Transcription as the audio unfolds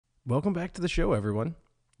Welcome back to the show, everyone.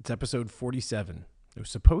 It's episode 47. It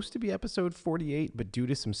was supposed to be episode 48, but due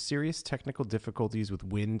to some serious technical difficulties with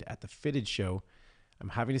wind at the Fitted show, I'm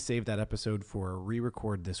having to save that episode for a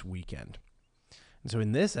re-record this weekend. And so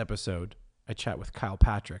in this episode, I chat with Kyle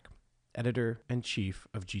Patrick, editor and chief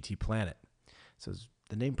of GTPlanet. So as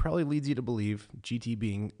the name probably leads you to believe, GT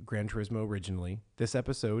being Gran Turismo originally, this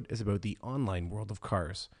episode is about the online world of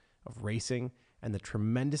cars, of racing, and the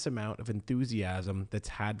tremendous amount of enthusiasm that's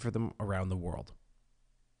had for them around the world.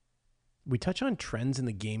 We touch on trends in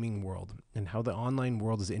the gaming world and how the online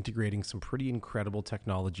world is integrating some pretty incredible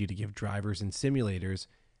technology to give drivers in simulators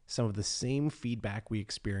some of the same feedback we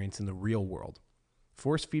experience in the real world.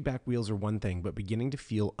 Force feedback wheels are one thing, but beginning to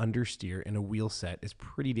feel understeer in a wheel set is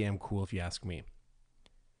pretty damn cool if you ask me.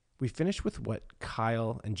 We finish with what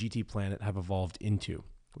Kyle and GTPlanet have evolved into,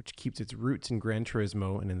 which keeps its roots in Gran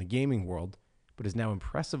Turismo and in the gaming world, but is now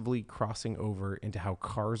impressively crossing over into how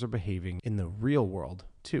cars are behaving in the real world,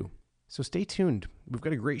 too. So stay tuned. We've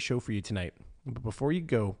got a great show for you tonight. But before you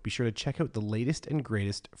go, be sure to check out the latest and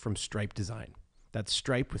greatest from Stripe Design. That's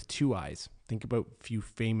Stripe with two eyes. Think about a few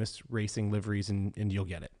famous racing liveries and you'll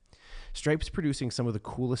get it. Stripe's producing some of the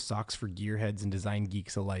coolest socks for gearheads and design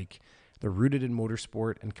geeks alike. They're rooted in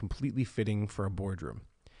motorsport and completely fitting for a boardroom.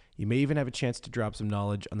 You may even have a chance to drop some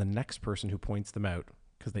knowledge on the next person who points them out,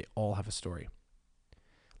 because they all have a story.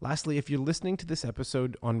 Lastly, if you're listening to this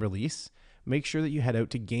episode on release, make sure that you head out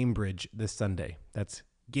to Gamebridge this Sunday. That's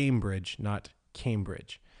Gamebridge, not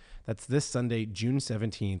Cambridge. That's this Sunday, June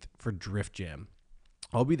 17th for Drift Jam.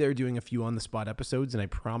 I'll be there doing a few on-the-spot episodes, and I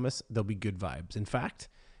promise there'll be good vibes. In fact,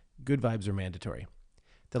 good vibes are mandatory.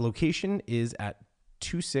 The location is at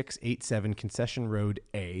 2687 Concession Road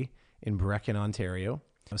A in Brecken, Ontario.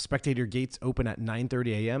 Spectator gates open at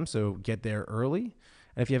 9:30 a.m., so get there early.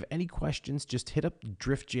 And if you have any questions, just hit up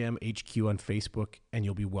Drift Jam HQ on Facebook and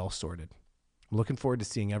you'll be well sorted. I'm looking forward to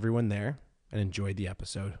seeing everyone there and enjoy the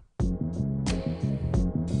episode.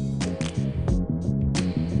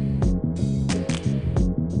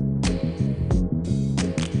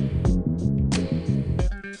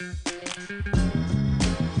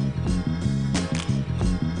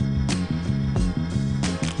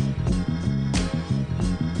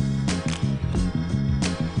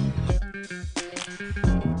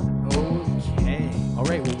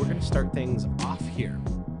 Start things off here.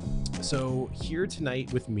 So here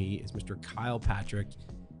tonight with me is Mr. Kyle Patrick,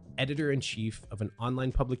 editor-in-chief of an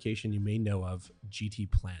online publication you may know of,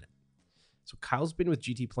 GTPlanet. So Kyle's been with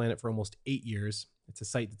GTPlanet for almost 8 years. It's a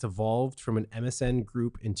site that's evolved from an MSN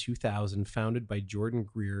group in 2000 founded by Jordan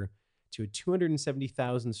Greer to a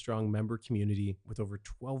 270,000 strong member community with over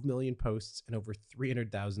 12 million posts and over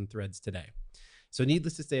 300,000 threads today. So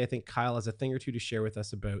needless to say, I think Kyle has a thing or two to share with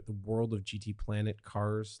us about the world of GTPlanet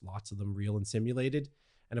cars, lots of them real and simulated,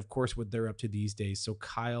 and of course, what they're up to these days. So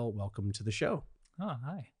Kyle, welcome to the show. Oh,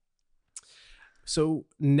 hi. So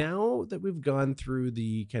now that we've gone through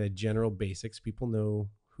the kind of general basics, people know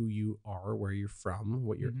who you are, where you're from,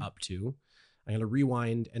 what you're up to. I'm going to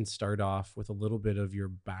rewind and start off with a little bit of your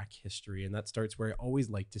back history. And that starts where I always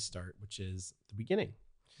like to start, which is the beginning.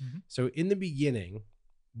 So in the beginning,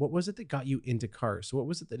 what was it that got you into cars? So what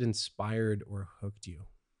was it that inspired or hooked you?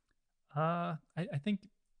 I think,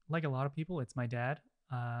 like a lot of people, it's my dad.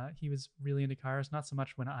 He was really into cars, not so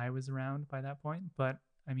much when I was around by that point, but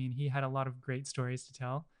I mean, he had a lot of great stories to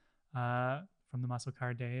tell from the muscle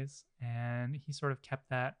car days, and he sort of kept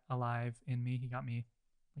that alive in me. He got me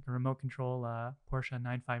like a remote control Porsche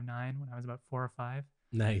 959 when I was about 4 or 5.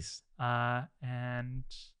 Nice. And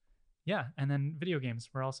yeah, and then video games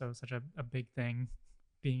were also such a big thing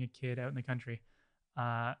being a kid out in the country.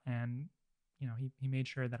 And, you know, he made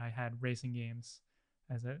sure that I had racing games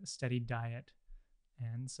as a steady diet.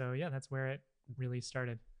 And so, yeah, that's where it really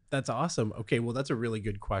started. That's awesome. Okay, well, that's a really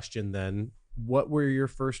good question then. What were your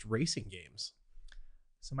first racing games?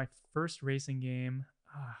 So my first racing game,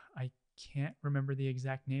 I can't remember the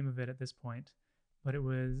exact name of it at this point, but it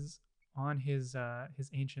was on his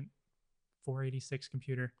ancient 486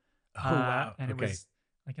 computer. Oh, wow. And it was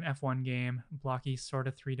like an F1 game, blocky, sort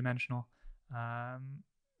of three-dimensional. I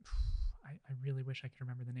really wish I could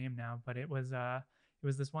remember the name now, but it was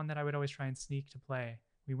this one that I would always try and sneak to play.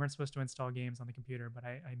 We weren't supposed to install games on the computer, but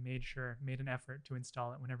I made an effort to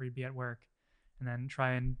install it whenever you'd be at work, and then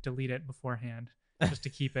try and delete it beforehand just to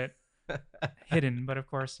keep it hidden. But of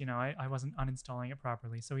course, you know, I wasn't uninstalling it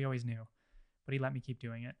properly, so he always knew. But he let me keep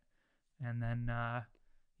doing it. And then,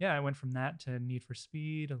 I went from that to Need for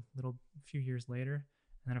Speed a few years later.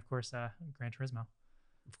 And then, of course, Gran Turismo.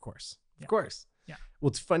 Of course. Yeah. Of course. Yeah.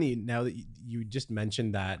 Well, it's funny now that you just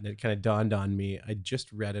mentioned that, and it kind of dawned on me. I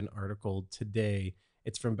just read an article today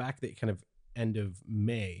It's from back the kind of end of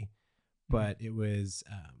May, but it was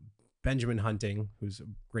Benjamin Hunting, who's a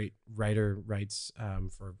great writer, writes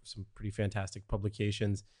for some pretty fantastic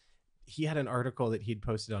publications. He had an article that he'd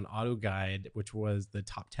posted on Auto Guide, which was the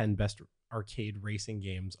top 10 best arcade racing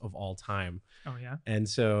games of all time. Oh yeah. And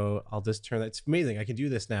so I'll just turn that. It's amazing. I can do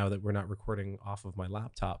this now that we're not recording off of my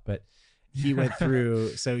laptop, but he went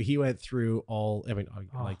through, all, I mean,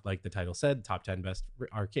 like the title said, top 10 best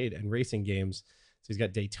arcade and racing games. So he's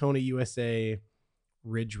got Daytona USA,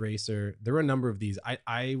 Ridge Racer. There were a number of these.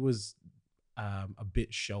 I was a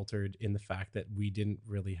bit sheltered in the fact that we didn't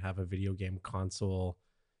really have a video game console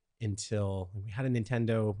until we had a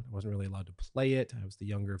Nintendo. I wasn't really allowed to play it. I was the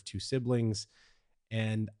younger of two siblings,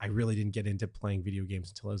 and I really didn't get into playing video games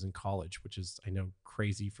until I was in college, which is, I know,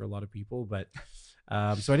 crazy for a lot of people, but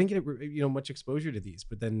so I didn't get much exposure to these.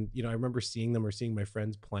 But then I remember seeing them or seeing my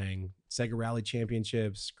friends playing Sega Rally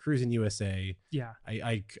Championships, Cruising USA. Yeah.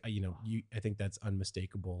 I think that's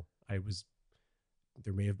unmistakable.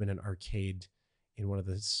 There may have been an arcade in one of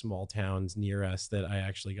the small towns near us that I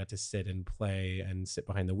actually got to sit and play and sit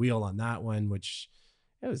behind the wheel on that one, which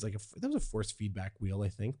it was like that was a force feedback wheel, I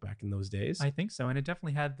think, back in those days. I think so, and it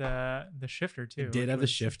definitely had the shifter too. It did have the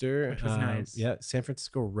shifter, which was nice. Yeah, San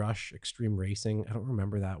Francisco Rush Extreme Racing. I don't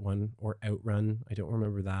remember that one. Or Outrun. I don't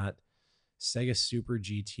remember that. Sega Super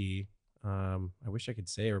GT. I wish I could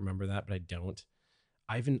say I remember that, but I don't.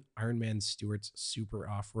 Ivan Ironman Stewart's Super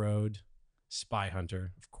Off Road. Spy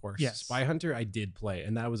Hunter, of course. Yes. Spy Hunter I did play,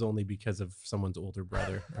 and that was only because of someone's older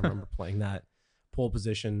brother. I remember playing that. Pole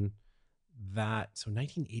Position, so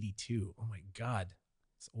 1982. Oh my God.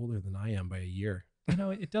 It's older than I am by a year.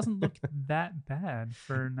 It doesn't look that bad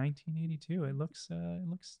for 1982. It looks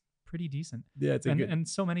pretty decent. Yeah, and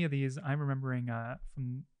so many of these I'm remembering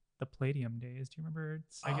from the Palladium days. Do you remember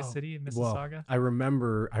Sega City in Mississauga? Well, I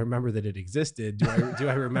remember that it existed. Do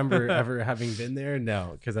I remember ever having been there?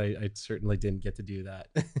 No, because I certainly didn't get to do that.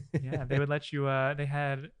 Yeah, they would let you. They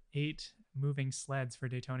had 8 moving sleds for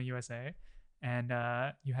Daytona USA, and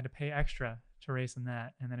you had to pay extra to race in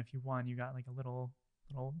that. And then if you won, you got like a little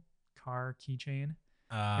car keychain.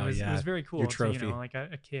 It was very cool. Your trophy. To, like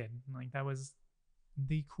a kid, like that was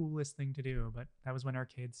the coolest thing to do. But that was when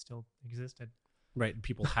arcades still existed. Right,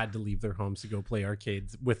 people had to leave their homes to go play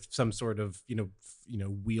arcades with some sort of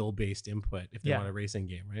wheel-based input if they want a racing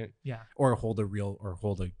game, right? Yeah, or hold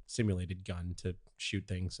a simulated gun to shoot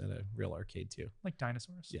things at a real arcade too, like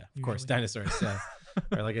dinosaurs. Yeah, of course, dinosaurs. Yeah,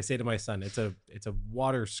 or like I say to my son, it's a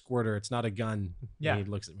water squirter. It's not a gun. Yeah, and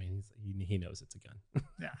he looks at me. And he knows it's a gun.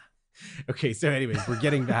 Yeah. Okay, so anyways, we're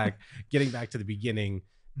getting back to the beginning.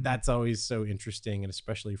 That's always so interesting, and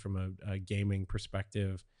especially from a gaming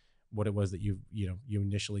perspective. What it was that you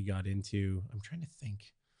initially got into. I'm trying to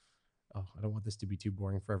think. Oh, I don't want this to be too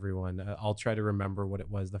boring for everyone. I'll try to remember what it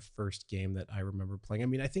was, the first game that I remember playing. I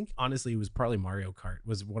mean, I think honestly it was probably Mario Kart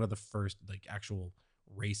was one of the first like actual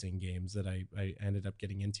racing games that I ended up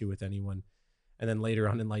getting into with anyone. And then later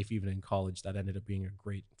on in life, even in college, that ended up being a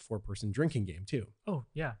great 4-person drinking game too. Oh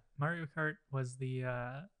yeah, Mario Kart was the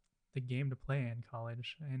game to play in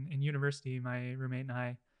college. And in university, my roommate and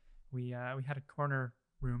I, we had a corner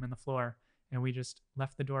room in the floor, and we just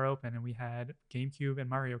left the door open, and we had GameCube and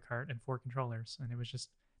Mario Kart and 4 controllers, and it was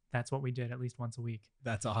just that's what we did at least once a week.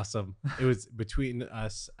 That's awesome. It was between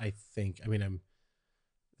us, I think. I mean,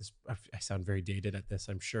 I sound very dated at this,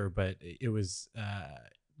 I'm sure, but it was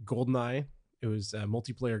GoldenEye. It was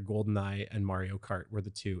multiplayer GoldenEye and Mario Kart were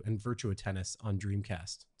the two, and Virtua Tennis on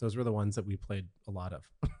Dreamcast. Those were the ones that we played a lot of.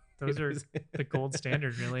 Those are the gold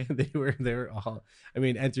standard, really. They were all, I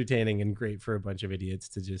mean, entertaining and great for a bunch of idiots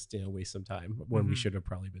to just waste some time when we should have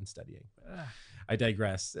probably been studying. I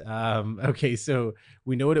digress. Okay, so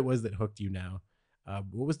we know what it was that hooked you now.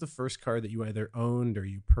 What was the first car that you either owned or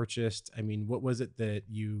you purchased? I mean, what was it that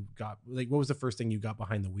you got? Like, what was the first thing you got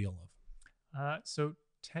behind the wheel of? So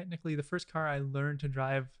technically, the first car I learned to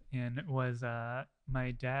drive in was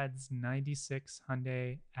my dad's '96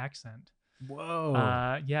 Hyundai Accent.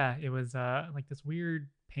 Whoa. Yeah, it was like this weird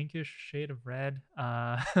pinkish shade of red.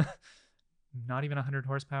 Not even 100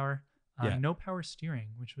 horsepower. No power steering,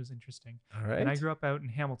 which was interesting. All right. And I grew up out in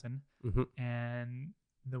Hamilton, and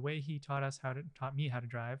the way he taught me how to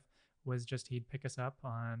drive was just he'd pick us up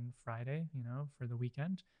on Friday, for the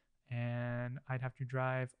weekend, and I'd have to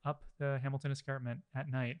drive up the Hamilton Escarpment at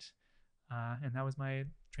night, and that was my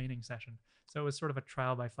training session. So it was sort of a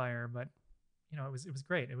trial by fire, but it was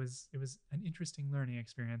great. It was an interesting learning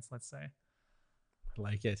experience, let's say. I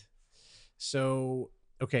like it. So,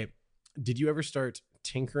 okay. Did you ever start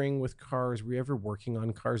tinkering with cars? Were you ever working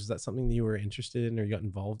on cars? Is that something that you were interested in or you got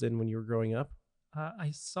involved in when you were growing up?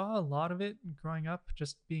 I saw a lot of it growing up,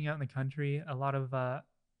 just being out in the country. A lot of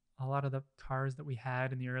the cars that we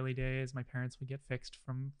had in the early days, my parents would get fixed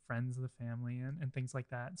from friends of the family and things like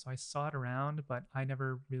that. So I saw it around, but I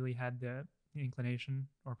never really had the inclination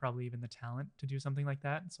or probably even the talent to do something like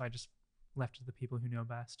that. So I just left it to the people who know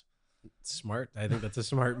best. Smart. I think that's a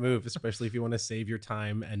smart move, especially if you want to save your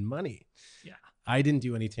time and money. Yeah. I didn't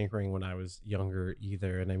do any tinkering when I was younger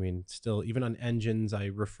either, and I mean, still, even on engines,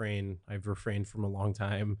 I've refrained from a long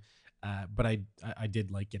time, but I did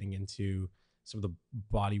like getting into some of the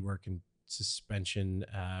bodywork and suspension.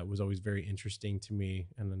 Was always very interesting to me,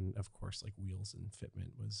 and then of course, like wheels and fitment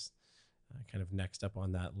was kind of next up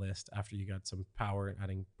on that list. After you got some power,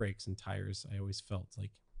 adding brakes and tires, I always felt like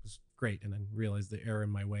it was great, and then realized the error in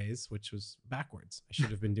my ways, which was backwards. I should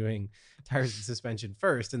have been doing tires and suspension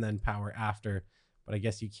first, and then power after. But I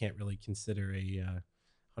guess you can't really consider a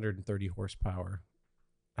 130 horsepower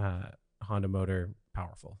Honda motor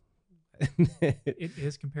powerful. It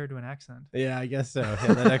is compared to an accent. Yeah, I guess so.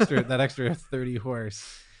 Yeah, that extra 30 horse.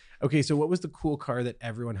 Okay, so what was the cool car that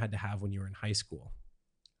everyone had to have when you were in high school?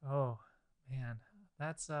 Oh man,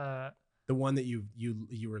 that's The one that you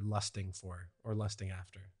were lusting for or lusting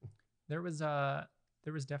after? there was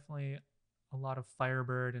there was definitely a lot of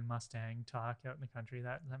Firebird and Mustang talk out in the country.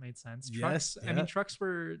 That made sense. Yes, Trucks, I mean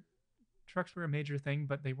trucks were a major thing,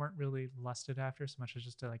 but they weren't really lusted after so much as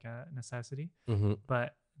just like a necessity. Mm-hmm.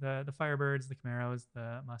 But the Firebirds, the Camaros,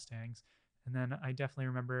 the Mustangs, and then I definitely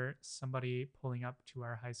remember somebody pulling up to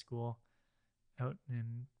our high school out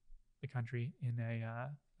in the country in a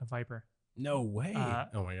Viper. No way.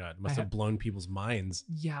 Oh my God. Must have blown people's minds.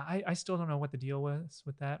 Yeah, I still don't know what the deal was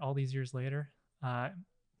with that all these years later.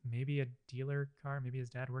 Maybe a dealer car, maybe his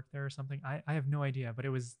dad worked there or something. I have no idea, but it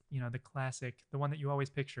was, the classic, the one that you always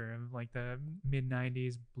picture of like the mid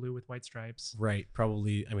 90s blue with white stripes. Right.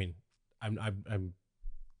 Probably. I mean,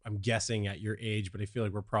 I'm guessing at your age, but I feel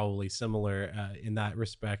like we're probably similar in that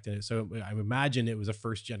respect. And so I imagine it was a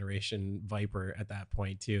first generation Viper at that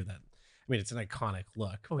point too. That, I mean, it's an iconic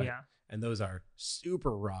look. Oh yeah. And those are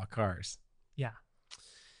super raw cars. Yeah.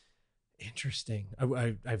 Interesting.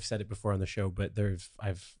 I've said it before on the show, but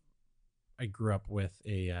I grew up with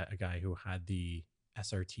a guy who had the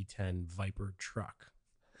SRT10 Viper truck.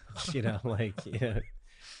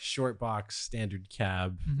 Short box standard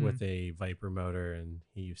cab with a Viper motor, and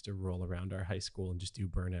he used to roll around our high school and just do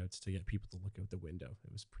burnouts to get people to look out the window.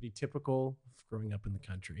 It was pretty typical of growing up in the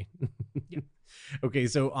country. Yeah. Okay,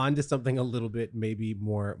 so on to something a little bit maybe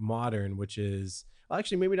more modern, which is, well,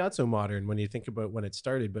 actually maybe not so modern when you think about when it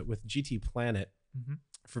started, but with GTPlanet.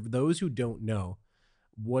 For those who don't know,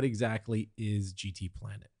 what exactly is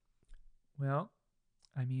GTPlanet? Well,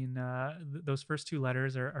 I mean, those first two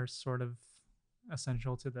letters are sort of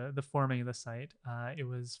essential to the forming of the site. It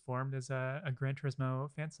was formed as a Gran Turismo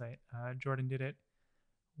fan site. Jordan did it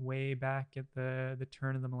way back at the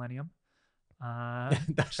turn of the millennium.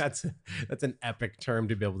 That's an epic term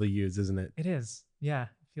to be able to use, isn't it? It is. Yeah,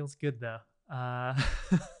 it feels good though.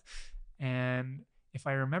 And if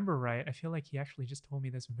I remember right, I feel like he actually just told me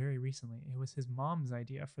this very recently. It was his mom's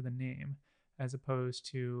idea for the name as opposed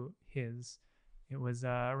to his. It was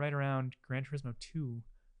right around Gran Turismo 2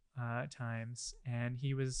 times, and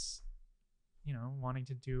he was, wanting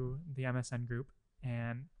to do the MSN group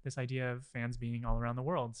and this idea of fans being all around the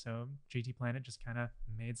world. So GTPlanet just kind of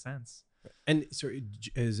made sense. And so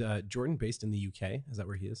is Jordan based in the UK? Is that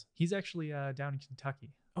where he is? He's actually down in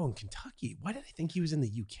Kentucky. Oh, in Kentucky. Why did I think he was in the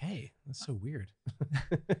UK? That's so weird.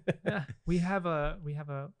 Yeah, we have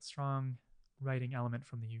a strong writing element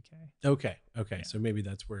from the UK. Okay. Yeah. So maybe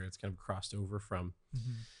that's where it's kind of crossed over from.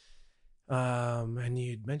 And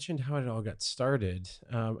you'd mentioned how it all got started.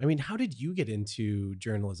 I mean, how did you get into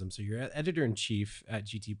journalism? So you're editor-in-chief at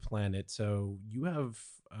GTPlanet. So you have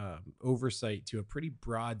oversight to a pretty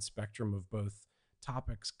broad spectrum of both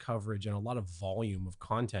topics, coverage, and a lot of volume of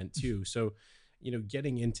content too. So,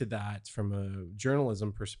 getting into that from a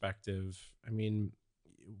journalism perspective, I mean,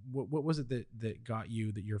 what was it that got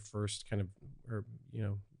you that your first kind of, or,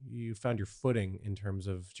 you found your footing in terms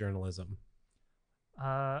of journalism?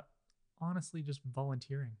 Honestly, just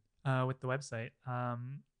volunteering with the website.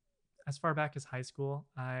 As far back as high school,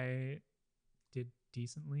 I did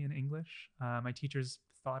decently in English. My teachers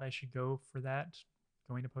thought I should go for that,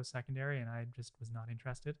 going to post-secondary, and I just was not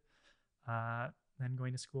interested. Then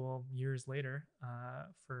going to school years later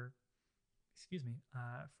for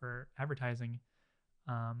advertising,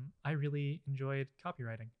 I really enjoyed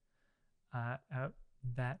copywriting,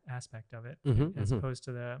 that aspect of it, as opposed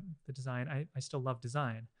to the design. I still love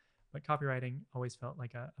design, but copywriting always felt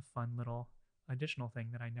like a fun little additional thing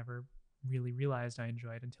that I never really realized I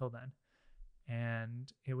enjoyed until then.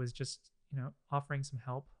 And it was just, offering some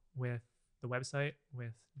help with the website,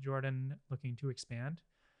 with Jordan looking to expand.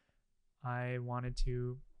 I wanted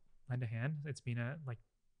to lend a hand. It's been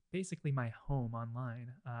basically my home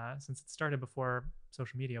online since it started before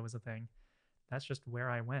social media was a thing. That's just where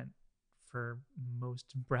I went for most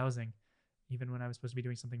browsing, even when I was supposed to be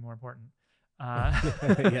doing something more important.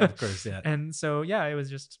 Yeah, of course, yeah. And so, yeah, it was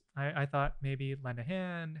just, I thought maybe lend a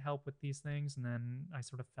hand, help with these things. And then I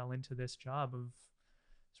sort of fell into this job of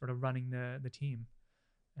sort of running the team.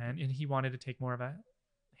 And he wanted to take more of a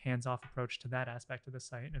hands-off approach to that aspect of the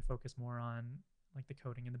site and focus more on like the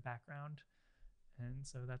coding in the background. And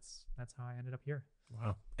so that's how I ended up here.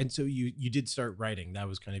 Wow. And so you did start writing. That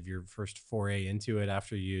was kind of your first foray into it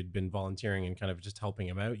after you'd been volunteering and kind of just helping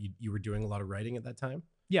him out. You were doing a lot of writing at that time?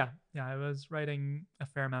 Yeah, I was writing a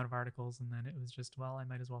fair amount of articles, and then it was just, well, I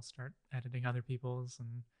might as well start editing other people's,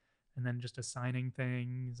 and then just assigning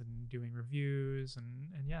things and doing reviews, and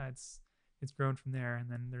yeah, it's grown from there. And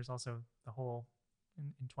then there's also the whole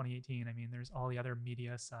in 2018. I mean, there's all the other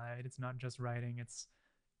media side. It's not just writing; it's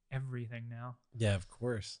everything now. Yeah, of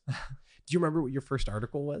course. Do you remember what your first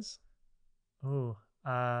article was? Oh,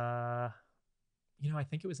 I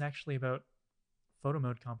think it was actually about photo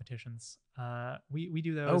mode competitions. We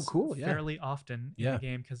do those cool, yeah. fairly often in Yeah. the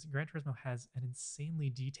game because Gran Turismo has an insanely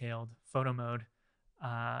detailed photo mode,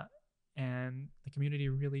 and the community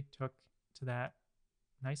really took to that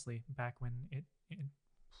nicely back when it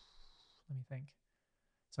let me think.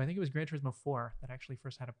 So I think it was Gran Turismo 4 that actually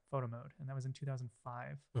first had a photo mode, and that was in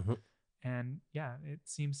 2005. Mm-hmm. And yeah, it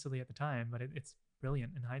seems silly at the time, but it's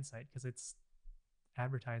brilliant in hindsight because it's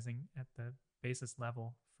advertising at the basis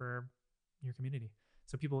level for your community.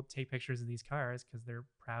 So people take pictures of these cars because they're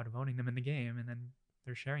proud of owning them in the game, and then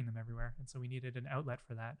they're sharing them everywhere. And so we needed an outlet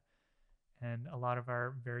for that. And a lot of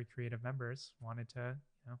our very creative members wanted to,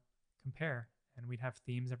 compare, and we'd have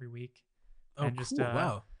themes every week, and just cool.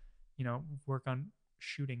 Wow. work on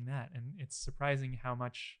shooting that. And it's surprising how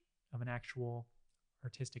much of an actual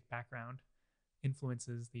artistic background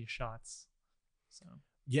influences these shots. So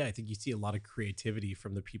yeah, I think you see a lot of creativity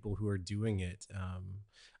from the people who are doing it.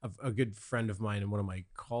 A good friend of mine and one of my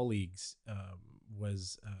colleagues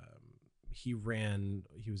he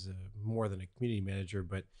was more than a community manager,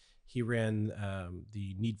 but he ran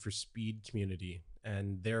the Need for Speed community,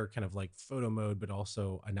 and they're kind of like photo mode, but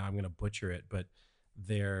also, now I'm going to butcher it, but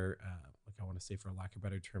they're I want to say, for lack of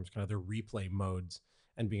better terms, kind of their replay modes,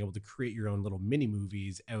 and being able to create your own little mini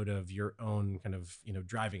movies out of your own kind of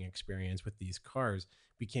driving experience with these cars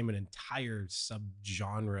became an entire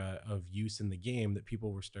subgenre of use in the game that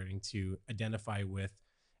people were starting to identify with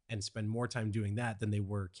and spend more time doing that than they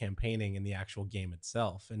were campaigning in the actual game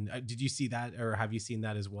itself. And did you see that, or have you seen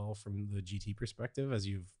that as well from the GT perspective as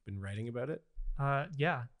you've been writing about it?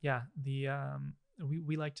 Yeah. The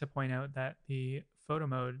we like to point out that the photo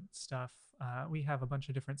mode stuff, we have a bunch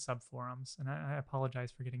of different sub forums, and I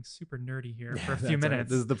apologize for getting super nerdy here for a few minutes. Right.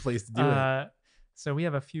 This is the place to do it. So we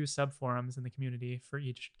have a few sub forums in the community for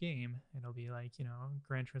each game. It'll be like,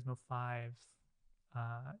 Gran Turismo 5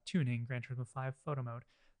 tuning, Gran Turismo 5 photo mode.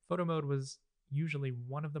 Photo mode was usually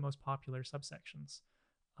one of the most popular subsections.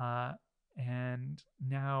 And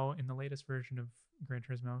now in the latest version of Gran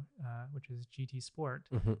Turismo, which is GT Sport,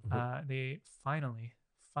 they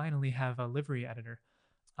finally have a livery editor.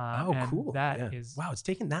 And cool. That is, wow, it's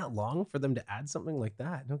taken that long for them to add something like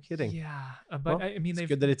that. No kidding. Yeah, but well, I mean, it's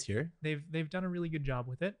good that it's here. They've done a really good job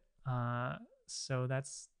with it. So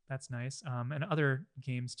that's nice. And other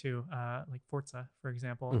games too, like Forza, for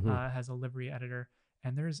example, has a livery editor,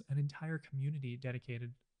 and there's an entire community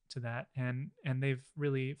dedicated to that. And they've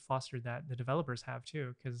really fostered that. The developers have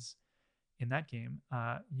too, because in that game,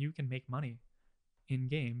 you can make money in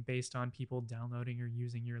game based on people downloading or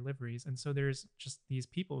using your liveries. And so there's just these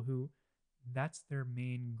people who that's their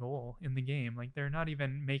main goal in the game. Like, they're not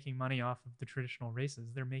even making money off of the traditional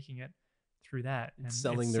races. They're making it through that and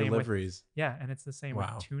selling their liveries. And it's the same with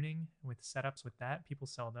tuning, with setups with that. People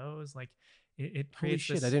sell those. Like it creates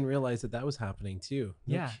Holy shit, I didn't realize that was happening too.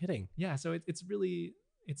 No kidding. Yeah. So it's really,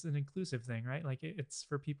 it's an inclusive thing, right? Like it's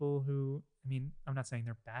for people who, I mean, I'm not saying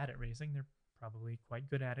they're bad at racing. They're probably quite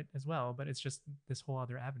good at it as well, but it's just this whole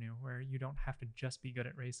other avenue where you don't have to just be good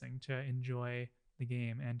at racing to enjoy the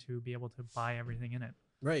game and to be able to buy everything in it.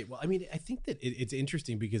 Right. Well, I mean, I think that it's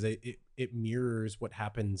interesting because it mirrors what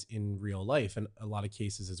happens in real life in a lot of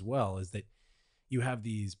cases as well, is that you have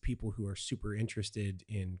these people who are super interested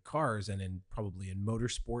in cars and probably in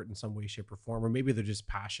motorsport in some way, shape, or form, or maybe they're just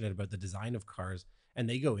passionate about the design of cars, and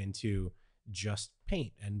they go into just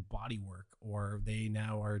paint and body work, or they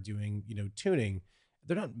now are doing, tuning,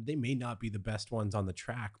 they may not be the best ones on the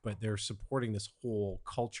track, but they're supporting this whole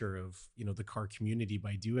culture of, the car community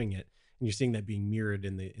by doing it. And you're seeing that being mirrored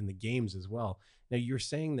in the games as well. Now you're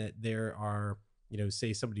saying that there are,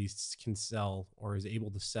 say somebody can sell or is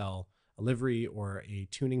able to sell a livery or a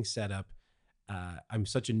tuning setup. I'm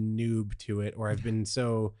such a noob to it, or I've been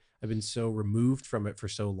so removed from it for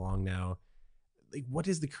so long now. Like, what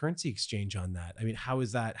is the currency exchange on that? I mean, how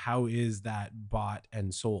is that bought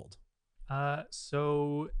and sold?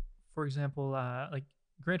 So for example, like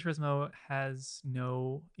Gran Turismo has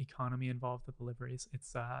no economy involved with deliveries.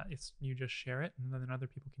 It's you just share it and then other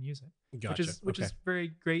people can use it, Gotcha. which Okay. is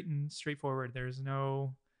very great and straightforward. There's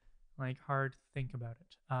no like hard think about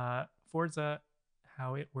it. Forza,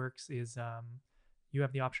 how it works is you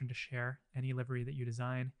have the option to share any livery that you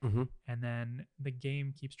design, Mm-hmm. and then the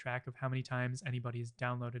game keeps track of how many times anybody's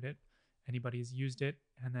downloaded it, anybody's used it,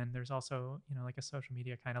 and then there's also like a social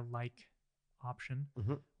media kind of like option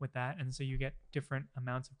Mm-hmm. with that, and so you get different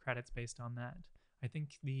amounts of credits based on that. I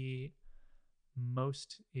think the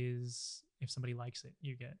most is if somebody likes it,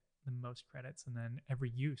 you get the most credits, and then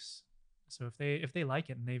every use. So if they like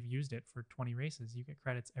it and they've used it for 20 races, you get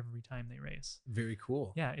credits every time they race. Very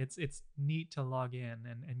cool. Yeah, it's neat to log in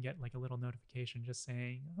and get like a little notification just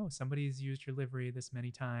saying, oh, somebody's used your livery this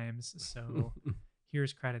many times, so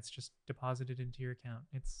here's credits just deposited into your account.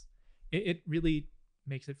 It really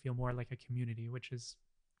makes it feel more like a community, which is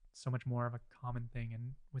so much more of a common thing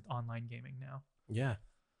and with online gaming now. Yeah.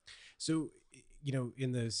 So,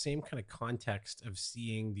 in the same kind of context of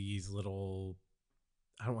seeing these little,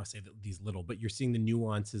 I don't want to say that these little, but you're seeing the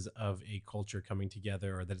nuances of a culture coming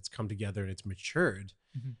together, or that it's come together and it's matured.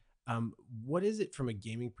 Mhm. What is it from a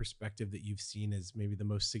gaming perspective that you've seen as maybe the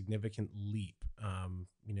most significant leap,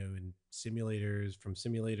 in simulators, from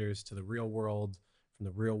simulators to the real world, from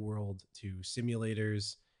the real world to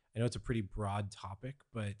simulators? I know it's a pretty broad topic,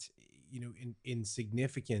 but, in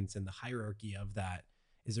significance and the hierarchy of that,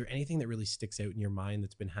 is there anything that really sticks out in your mind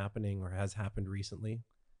that's been happening or has happened recently?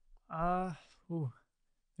 Uh, ooh,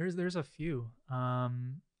 there's a few. I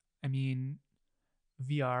mean,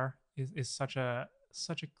 VR is such a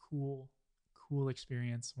cool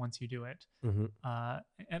experience once you do it. Mm-hmm.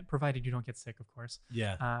 And provided you don't get sick, of course.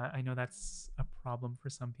 Yeah. I know that's a problem for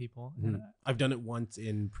some people. Mm-hmm. I've done it once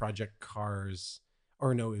in Project Cars,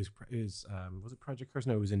 or no, was it Project Cars?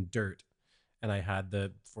 No, it was in Dirt, and I had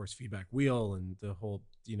the force feedback wheel and the whole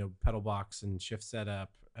pedal box and shift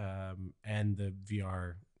setup, and the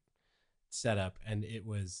VR setup, and it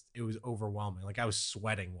was overwhelming. Like, I was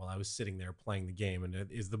sweating while I was sitting there playing the game, and it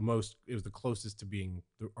was the closest to being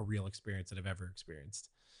a real experience that I've ever experienced.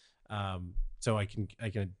 So I can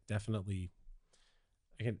definitely,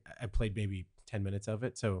 I played maybe 10 minutes of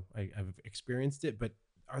it, so I've experienced it. But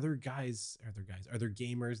are there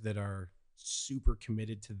gamers that are super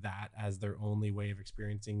committed to that as their only way of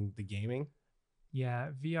experiencing the gaming?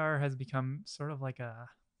 Yeah, VR has become sort of like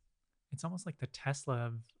it's almost like the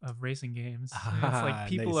Tesla of racing games. It's like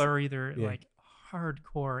people Nice. are either Yeah. like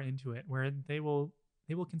hardcore into it where they will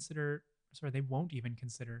consider, sorry, they won't even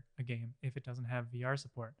consider a game if it doesn't have VR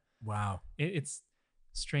support. Wow. It's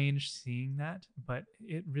strange seeing that, but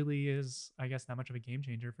it really is, I guess, that much of a game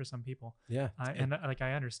changer for some people. Yeah. And like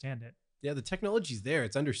I understand it. Yeah, the technology's there.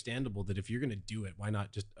 It's understandable that if you're going to do it, why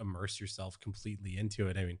not just immerse yourself completely into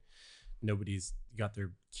it? I mean, nobody's got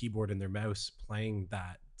their keyboard and their mouse playing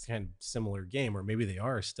that kind of similar game, or maybe they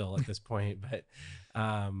are still at this point. But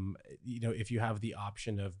if you have the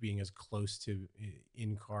option of being as close to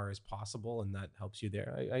in car as possible, and that helps you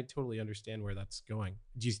there, I totally understand where that's going.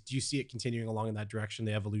 Do you see it continuing along in that direction,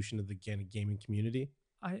 the evolution of the gaming community?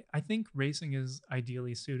 I think racing is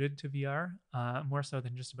ideally suited to VR, more so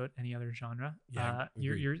than just about any other genre. Yeah,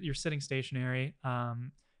 You're, agreed. you're sitting stationary.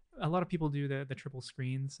 A lot of people do the triple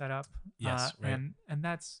screen setup, Yes, right. and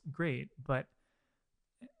that's great. But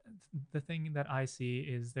the thing that I see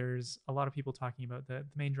is there's a lot of people talking about the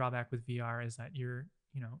main drawback with VR is that you're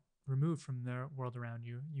removed from the world around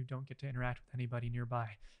you. You don't get to interact with anybody nearby.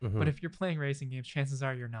 Mm-hmm. But if you're playing racing games, chances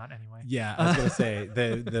are you're not anyway. Yeah, I was gonna say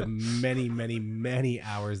the many many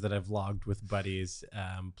hours that I've logged with buddies,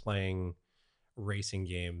 playing racing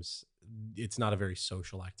games. It's not a very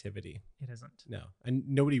social activity. It isn't. No, and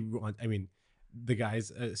nobody want. I mean, the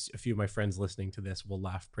guys, a few of my friends listening to this will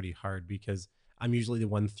laugh pretty hard because I'm usually the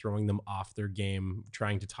one throwing them off their game,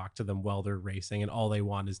 trying to talk to them while they're racing, and all they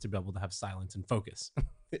want is to be able to have silence and focus.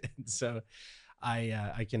 And so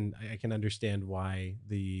I can understand why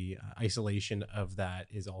the isolation of that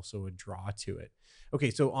is also a draw to it. Okay,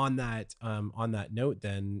 so on that note,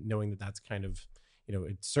 then, knowing that that's kind of,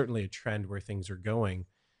 it's certainly a trend where things are going.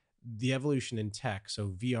 the evolution in tech. So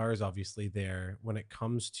VR is obviously there when it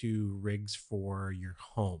comes to rigs for your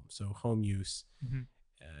home. So home use Hmm.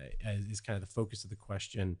 is kind of the focus of the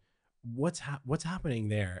question. What's happening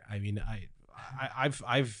there? I mean,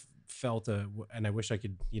 I've felt and I wish I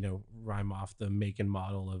could rhyme off the make and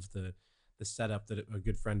model of the setup that a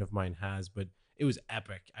good friend of mine has, but it was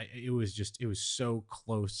epic. It was so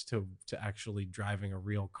close to actually driving a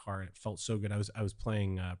real car, and it felt so good. I was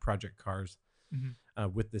playing Project Cars Hmm.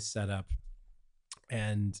 with this setup,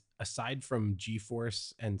 and aside from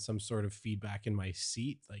G-force and some sort of feedback in my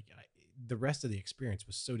seat, the rest of the experience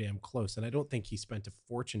was so damn close. And I don't think he spent a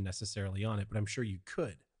fortune necessarily on it, but I'm sure you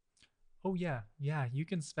could. Oh yeah, yeah. You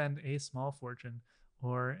can spend a small fortune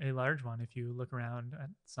or a large one if you look around at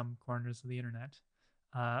some corners of the internet.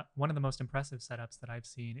 One of the most impressive setups that I've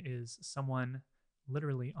seen is someone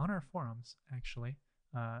literally on our forums, actually.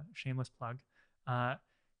 Shameless plug. Uh,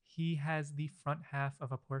 he has the front half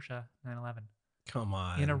of a Porsche 911 Come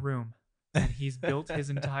in a on. room, and he's built his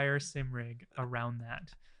entire sim rig around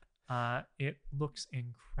that. It looks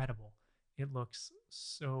incredible. It looks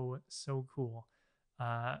so cool.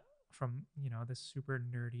 Uh, from the super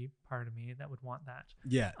nerdy part of me that would want that.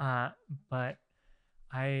 Yeah. But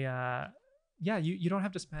I yeah, you don't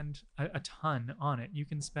have to spend a ton on it. You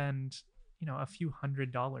can spend a few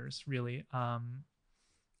 $100s really.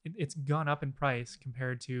 It's gone up in price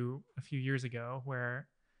compared to a few years ago where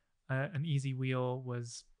an easy wheel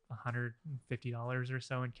was $150 or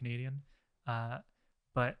so in Canadian. Uh,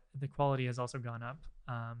 but the quality has also gone up.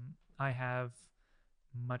 I have,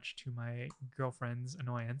 much to my girlfriend's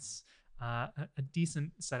annoyance, a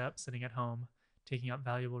decent setup sitting at home, taking up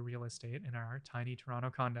valuable real estate in our tiny Toronto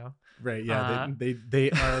condo. Right. Yeah. Uh, They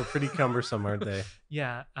are pretty cumbersome, aren't they?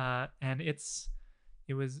 yeah, and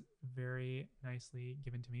it was very nicely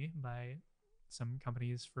given to me by some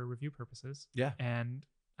companies for review purposes, Yeah. and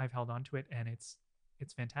I've held on to it, and it's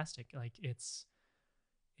fantastic. Like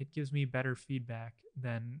it gives me better feedback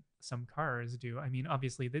than some cars do. I mean,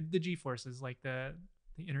 obviously the G forces, like the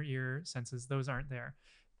inner ear senses, those aren't there,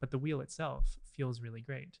 but the wheel itself feels really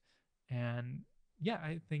great. And yeah,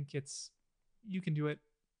 I think you can do it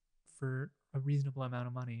for a reasonable amount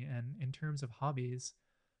of money. And in terms of hobbies,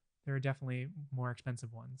 there are definitely more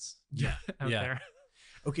expensive ones Yeah. out Yeah. there.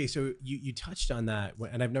 Okay, so you touched on that,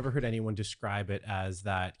 and I've never heard anyone describe it as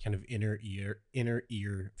that kind of inner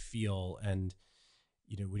ear feel. And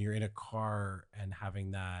when you're in a car and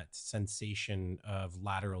having that sensation of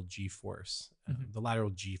lateral G-force, Mhm. the lateral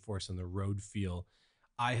G-force and the road feel,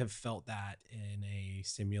 I have felt that in a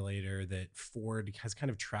simulator that Ford has kind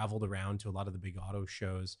of traveled around to a lot of the big auto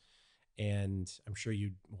shows. And I'm sure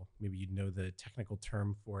well, maybe you'd know the technical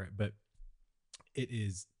term for it, but it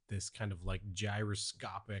is this kind of like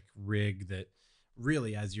gyroscopic rig that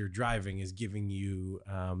really, as you're driving, is giving you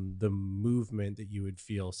the movement that you would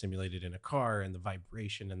feel simulated in a car, and the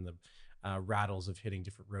vibration and the rattles of hitting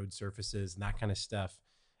different road surfaces and that kind of stuff.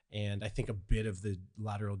 And I think a bit of the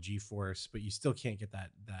lateral G-force, but you still can't get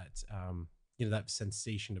that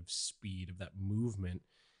sensation of speed, of that movement.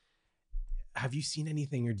 Have you seen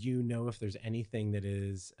anything, or do you know if there's anything that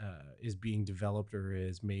is being developed or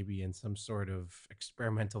is maybe in some sort of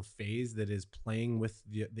experimental phase that is playing with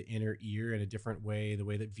the inner ear in a different way, the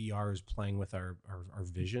way that VR is playing with our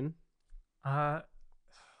vision? Uh,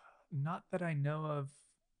 Not that I know of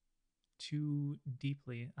too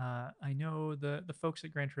deeply. I know the folks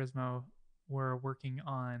at Gran Turismo were working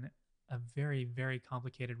on a very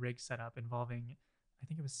complicated rig setup involving, I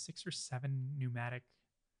think it was 6 or 7 pneumatic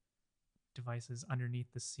devices underneath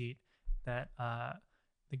the seat. That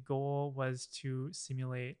the goal was to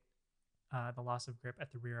simulate the loss of grip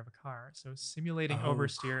at the rear of a car. So simulating Oh,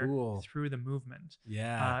 oversteer cool. through the movement.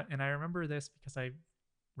 Yeah. And I remember this because I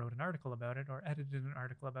wrote an article about it or edited an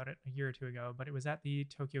article about it a year or two ago, but it was at the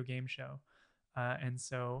Tokyo Game Show. And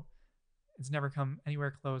so it's never come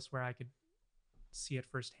anywhere close where I could see it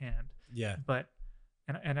firsthand. Yeah. But,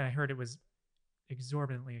 and I heard it was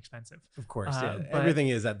exorbitantly expensive. Of course. Yeah. But Everything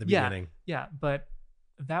is at the yeah, beginning. yeah. But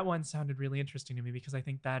that one sounded really interesting to me because I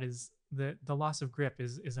think that is the loss of grip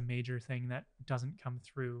is a major thing that doesn't come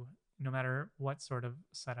through no matter what sort of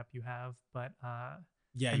setup you have. But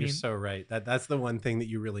Yeah, I you're mean, so right. That's the one thing that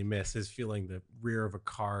you really miss, is feeling the rear of a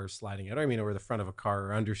car sliding out. Or I mean, or the front of a car, or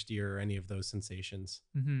understeer, or any of those sensations.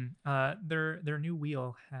 their new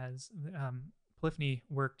wheel has Polyphony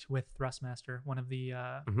worked with Thrustmaster, one of the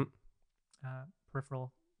Hmm.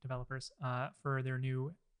 peripheral developers, for their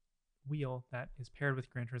new wheel that is paired with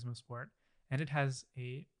Gran Turismo Sport, and it has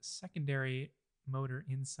a secondary motor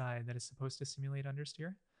inside that is supposed to simulate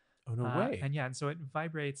understeer. Oh, no way. And yeah, and so it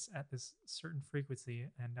vibrates at this certain frequency.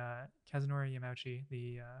 And Kazunori Yamauchi,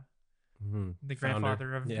 the Founder.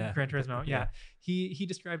 grandfather of Yeah. Gran Turismo, Yeah. yeah, he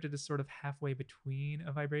described it as sort of halfway between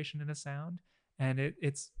a vibration and a sound, and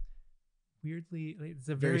it's weirdly, it's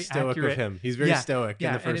a Very very stoic of accurate. him. He's very Yeah, stoic in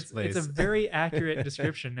yeah, the and first it's a place. very accurate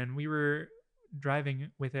description. And we were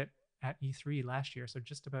driving with it at E3 last year, so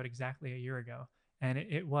just about exactly a year ago, and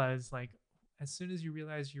it was like, as soon as you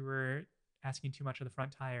realize you were asking too much of the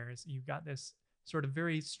front tires, you got this sort of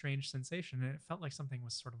very strange sensation, and it felt like something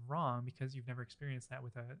was sort of wrong because you've never experienced that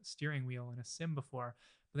with a steering wheel in a sim before.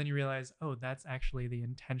 But then you realize, oh, that's actually the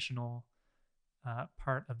intentional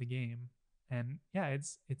part of the game. And yeah,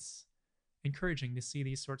 it's encouraging to see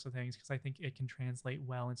these sorts of things, because I think it can translate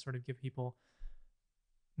well and sort of give people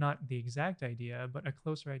not the exact idea, but a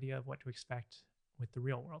closer idea of what to expect with the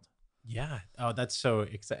real world. Yeah. Oh, that's so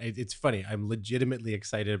exciting. It's funny. I'm legitimately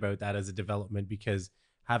excited about that as a development because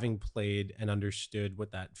having played and understood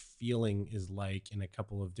what that feeling is like in a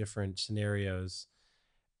couple of different scenarios,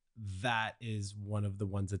 that is one of the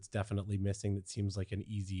ones that's definitely missing. That seems like an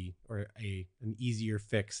easy or an easier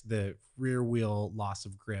fix. The rear wheel loss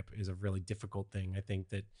of grip is a really difficult thing. I think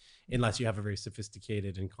that unless you have a very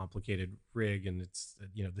sophisticated and complicated rig and it's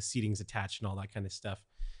the seating's attached and all that kind of stuff,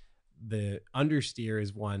 the understeer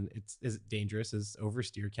is one. It's as dangerous as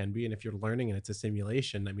oversteer can be, and if you're learning and it's a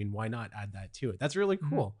simulation, I mean, why not add that to it? That's really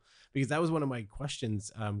cool because that was one of my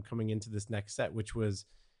questions coming into this next set, which was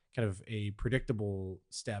kind of a predictable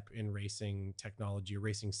step in racing technology or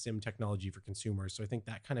racing sim technology for consumers. So I think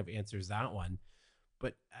that kind of answers that one.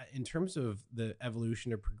 But in terms of the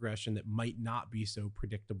evolution or progression that might not be so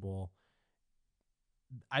predictable,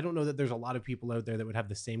 I don't know that there's a lot of people out there that would have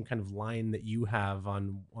the same kind of line that you have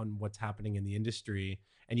on what's happening in the industry,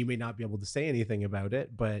 and you may not be able to say anything about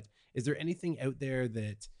it, but is there anything out there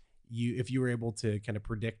that if you were able to kind of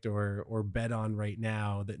predict or bet on right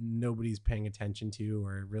now that nobody's paying attention to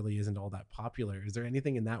or really isn't all that popular? Is there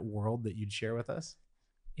anything in that world that you'd share with us?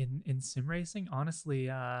 In sim racing, honestly,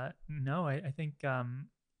 no. I think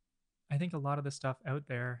a lot of the stuff out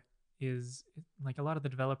there is like, a lot of the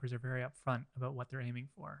developers are very upfront about what they're aiming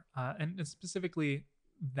for, and specifically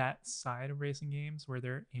that side of racing games where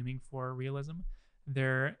they're aiming for realism.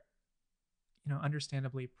 They're,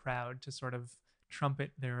 understandably proud to sort of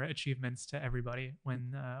trumpet their achievements to everybody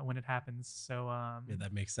when it happens. So Yeah,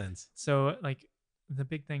 that makes sense. so like, the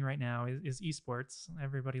big thing right now is esports.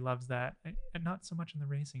 Everybody loves that, and not so much in the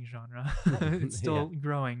racing genre. It's Yeah. still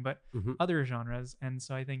growing, but Hmm. other genres. And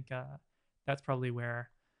so I think that's probably where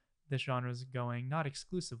this genre is going. Not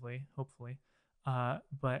exclusively, hopefully,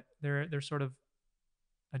 but they're sort of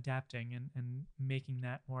adapting and making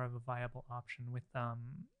that more of a viable option with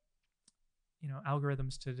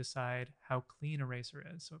algorithms to decide how clean a racer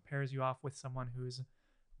is. So it pairs you off with someone who's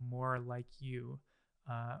more like you,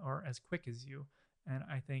 or as quick as you. And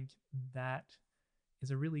I think that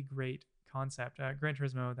is a really great concept. Gran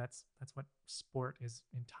Turismo, that's what sport is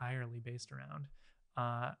entirely based around.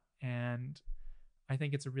 And I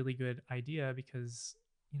think it's a really good idea because,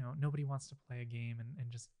 nobody wants to play a game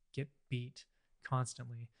and just get beat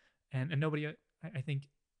constantly. And nobody, I think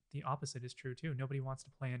the opposite is true too. Nobody wants to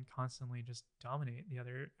play and constantly just dominate the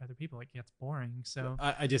other people. Like, it gets boring. So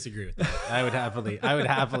I disagree with that. I would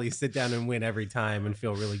happily sit down and win every time and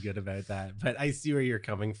feel really good about that. But I see where you're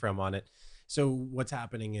coming from on it. So what's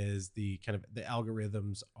happening is the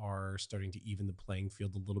algorithms are starting to even the playing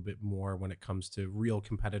field a little bit more when it comes to real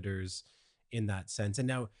competitors in that sense. And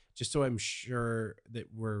now, just so I'm sure that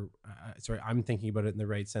I'm thinking about it in the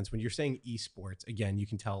right sense. When you're saying esports, again, you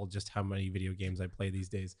can tell just how many video games I play these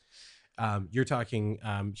days. You're talking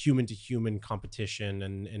human to human competition,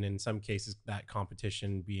 and in some cases that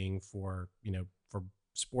competition being for for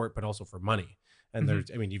sport, but also for money. And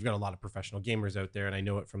there's, I mean, you've got a lot of professional gamers out there, and I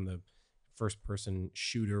know it from the first person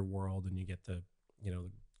shooter world, and you get the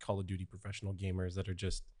Call of Duty professional gamers that are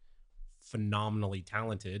just phenomenally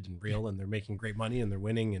talented and real, and they're making great money and they're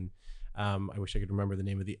winning. And I wish I could remember the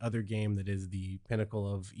name of the other game that is the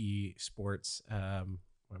pinnacle of esports. Why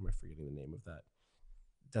am I forgetting the name of that?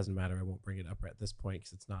 Doesn't matter. I won't bring it up at this point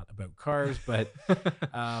because it's not about cars. But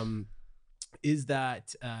is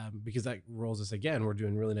that because that rolls us again? We're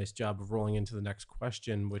doing a really nice job of rolling into the next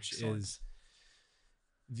question, which Excellent. is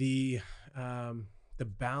the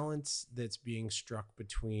balance that's being struck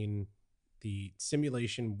between the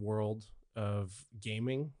simulation world of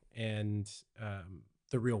gaming and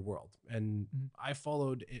the real world. And I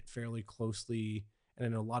followed it fairly closely, and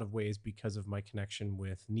in a lot of ways because of my connection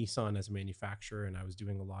with Nissan as a manufacturer, and I was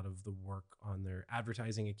doing a lot of the work on their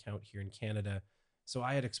advertising account here in Canada. So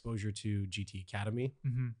I had exposure to GT Academy,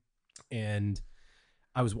 and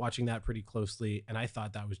I was watching that pretty closely, and I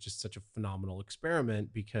thought that was just such a phenomenal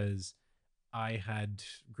experiment because I had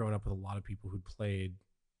grown up with a lot of people who'd played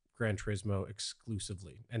Gran Turismo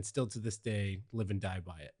exclusively and still to this day live and die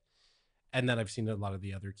by it. And then I've seen a lot of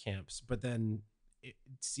the other camps, but then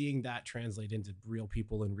seeing that translate into real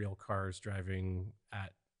people in real cars driving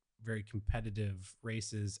at very competitive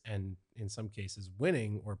races and in some cases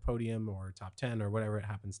winning or podium or top 10 or whatever it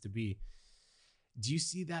happens to be. Do you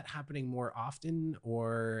see that happening more often,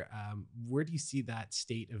 or where do you see that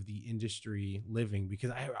state of the industry living?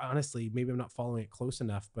 Because I honestly, maybe I'm not following it close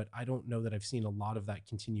enough, but I don't know that I've seen a lot of that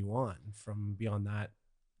continue on from beyond that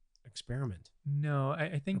experiment No, I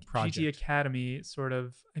or think GT project. Academy sort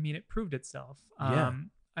of, I mean, it proved itself. Yeah.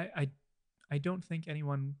 I don't think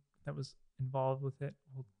anyone that was involved with it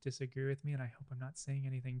will disagree with me, and I hope I'm not saying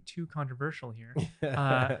anything too controversial here.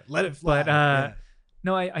 Uh, Let it but fly. Yeah.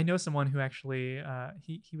 no, I know someone who actually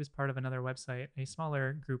he was part of another website, a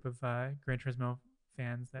smaller group of Gran Turismo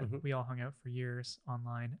fans that Hmm. we all hung out for years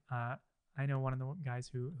online. I know one of the guys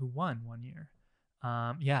who won one year.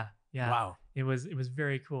 Yeah, yeah, Wow. it was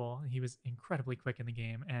very cool. He was incredibly quick in the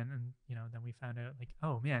game, and then we found out like,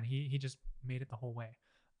 oh man, he just made it the whole way.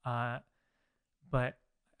 Uh, but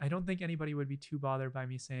I don't think anybody would be too bothered by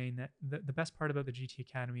me saying that the best part about the GT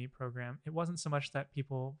Academy program, it wasn't so much that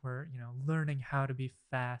people were, learning how to be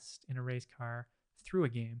fast in a race car through a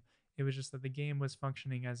game. It was just that the game was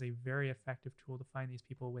functioning as a very effective tool to find these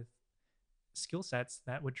people with skill sets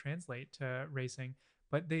that would translate to racing.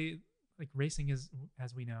 But they like racing is,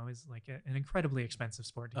 as we know, is like an incredibly expensive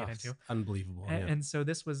sport to Oh, get it's into. unbelievable. And, Yeah. and so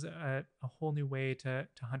this was a whole new way to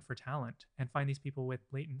hunt for talent and find these people with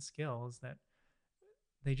latent skills that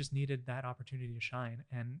they just needed that opportunity to shine.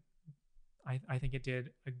 And I think it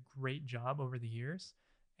did a great job over the years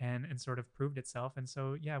and sort of proved itself. And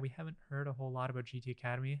so, yeah, we haven't heard a whole lot about GT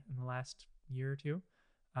Academy in the last year or two,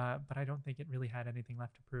 but I don't think it really had anything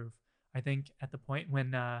left to prove. I think at the point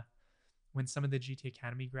when some of the GT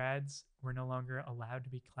Academy grads were no longer allowed to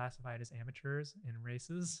be classified as amateurs in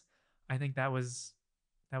races, I think that was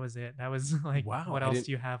it. That was like, Wow. what else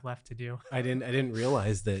do you have left to do? I didn't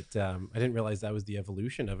realize that. I didn't realize that was the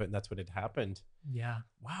evolution of it, and that's what had happened. Yeah.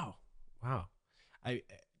 Wow. Wow. I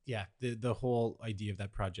yeah, the whole idea of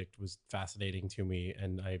that project was fascinating to me,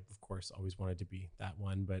 and I of course always wanted to be that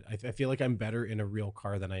one, but I feel like I'm better in a real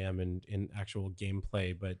car than I am in actual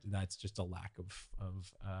gameplay, but that's just a lack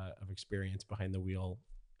of experience behind the wheel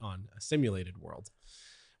on a simulated world.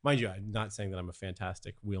 Mind you, I'm not saying that I'm a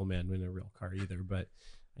fantastic wheelman in a real car either, but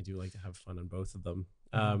I do like to have fun on both of them.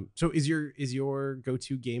 Mhm. So is your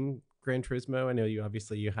go-to game Gran Turismo? I know you have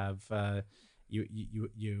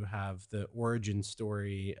you have the origin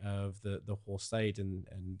story of the whole site and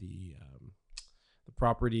the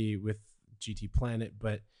property with GT Planet,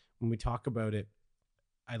 but when we talk about it,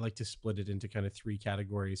 I like to split it into kind of three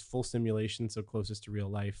categories: full simulation, so closest to real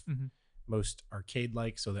life; Mhm. most arcade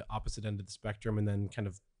like, so the opposite end of the spectrum; and then kind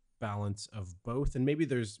of balance of both. And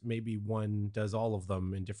maybe one does all of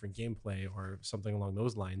them in different gameplay or something along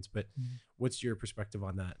those lines. But Mhm. what's your perspective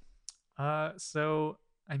on that? So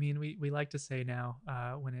I mean, we like to say now,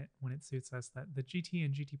 when it suits us, that the GT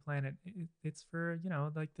and GT Planet, it's for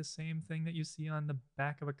like the same thing that you see on the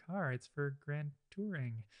back of a car. It's for Grand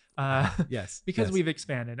Touring, uh, Yes, because yes. we've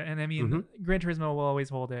expanded. And I mean, Hmm. Gran Turismo will always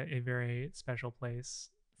hold a very special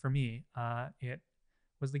place for me. It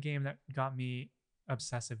was the game that got me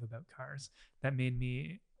obsessive about cars, that made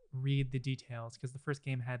me read the details, because the first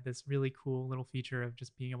game had this really cool little feature of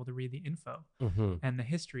just being able to read the info Hmm. and the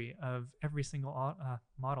history of every single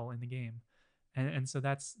model in the game, and so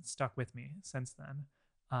that's stuck with me since then.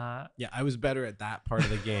 Uh, Yeah, I was better at that part of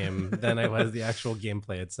the game than I was the actual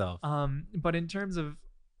gameplay itself. but in terms of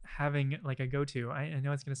having like a go-to, I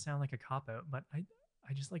know it's gonna sound like a cop out, but I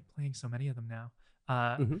just like playing so many of them now.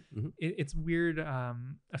 Hmm. Hmm. It's weird. A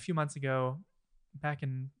few months ago, back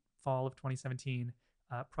in fall of 2017,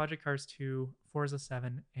 Project Cars 2, Forza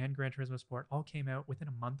 7, and Gran Turismo Sport all came out within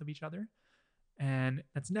a month of each other, and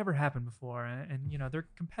that's never happened before. And they're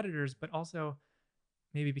competitors, but also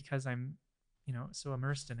maybe because I'm so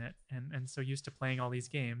immersed in it and so used to playing all these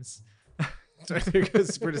games.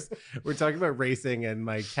 Because we're talking about racing, and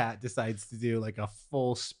my cat decides to do like a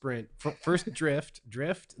full sprint. First drift,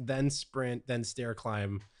 then sprint, then stair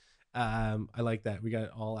climb. I like that. We got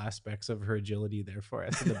all aspects of her agility there for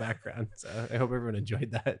us in the background. So I hope everyone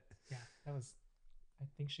enjoyed that. Yeah, that was. I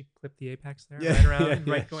think she clipped the apex there, Yeah, right around,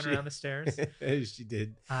 yeah, right going around the stairs. she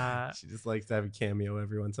did. Uh, She just likes to have a cameo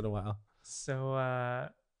every once in a while. so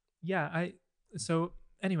yeah, so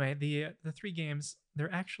anyway, the three games,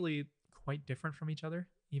 they're actually quite different from each other,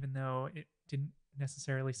 even though it didn't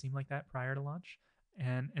necessarily seem like that prior to launch.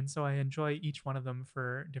 and so I enjoy each one of them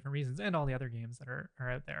for different reasons, and all the other games that are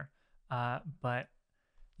out there. But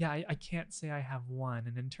yeah, I can't say I have one.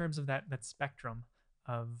 And in terms of that spectrum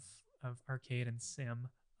of arcade and sim,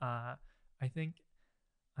 I think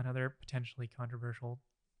another potentially controversial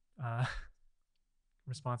uh,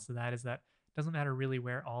 response to that is that it doesn't matter really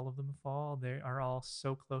where all of them fall. They are all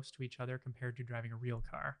so close to each other compared to driving a real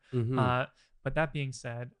car. Mm-hmm. But that being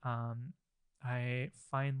said, I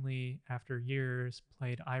finally, after years,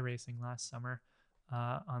 played iRacing last summer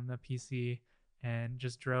on the PC and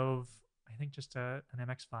just drove, I think, just an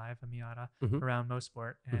MX-5, a Miata, Mm-hmm. around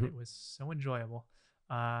Mosport, and Mm-hmm. it was so enjoyable.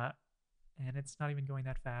 Uh, and it's not even going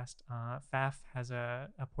that fast. FAF has a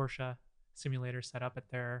Porsche simulator set up at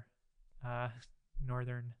their uh,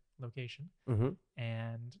 northern location, Mm-hmm.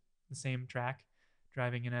 and the same track.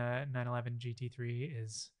 Driving in a 911 GT3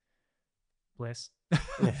 is bliss,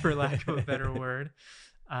 for lack of a better word.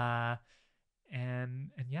 Uh, and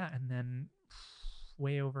yeah, and then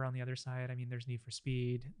way over on the other side, I mean, there's Need for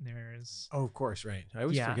Speed. There's Oh, of course, right. I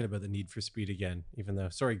always yeah, forget about the Need for Speed again, even though,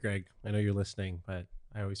 sorry, Greg, I know you're listening, but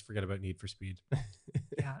I always forget about Need for Speed.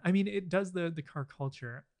 yeah. I mean, it does the car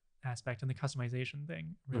culture aspect and the customization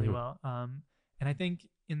thing really Mhm. well. And I think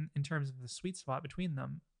in terms of the sweet spot between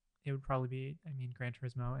them, it would probably be, I mean, Gran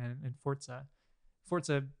Turismo and Forza.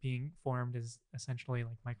 Forza being formed is essentially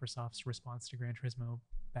like Microsoft's response to Gran Turismo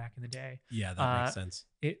back in the day. Yeah, that Uh, makes sense.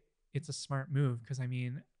 it's a smart move because I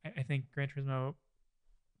mean, I think Gran Turismo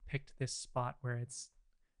picked this spot where it's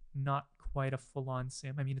not quite a full-on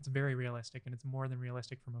sim. I mean, it's very realistic and it's more than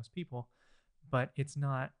realistic for most people, but it's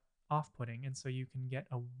not off-putting, and so you can get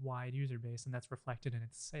a wide user base, and that's reflected in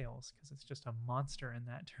its sales because it's just a monster in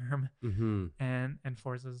that term. Mm-hmm. And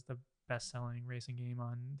Forza is the best-selling racing game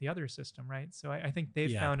on the other system, right? So I think they've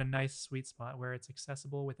Yeah. found a nice sweet spot where it's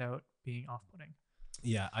accessible without being off-putting.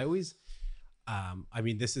 Yeah, I always, I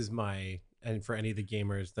mean, this is and for any of the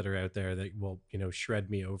gamers that are out there that will, shred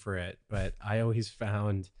me over it, but I always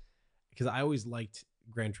found, because I always liked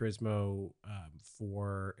Gran Turismo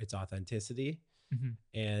for its authenticity, Mm-hmm.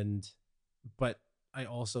 and but I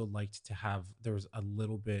also liked to have, there was a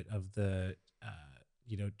little bit of the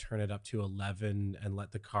turn it up to 11 and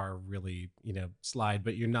let the car really slide,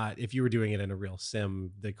 but you're not, if you were doing it in a real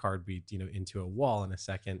sim, the car would be into a wall in a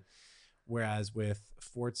second. Whereas with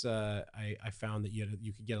Forza, I found that you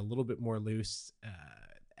could get a little bit more loose,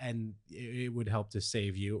 and it would help to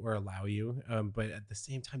save you or allow you, but at the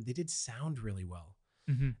same time they did sound really well.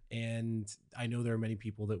 Mm-hmm. And I know there are many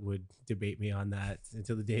people that would debate me on that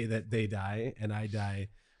until the day that they die and I die.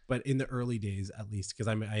 But in the early days, at least, because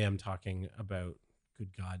I am talking about, good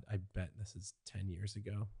God, I bet this is 10 years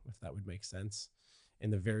ago, if that would make sense. In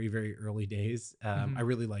the very, very early days, Mm-hmm. I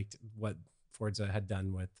really liked what Forza had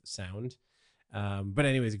done with sound. But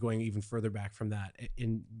anyways, going even further back from that,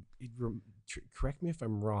 correct me if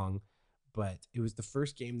I'm wrong, but it was the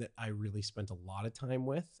first game that I really spent a lot of time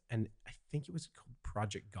with, and I think it was called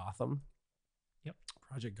Project Gotham. Yep.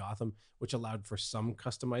 Project Gotham, which allowed for some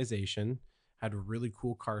customization, had a really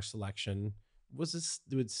cool car selection. It was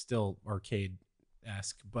still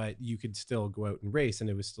arcade-esque, but you could still go out and race, and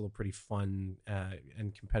it was still a pretty fun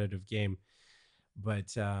and competitive game.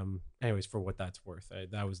 But anyways, for what that's worth,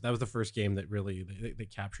 that was the first game that really that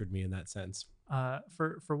captured me in that sense.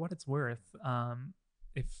 For what it's worth,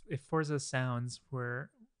 if Forza sounds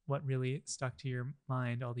were what really stuck to your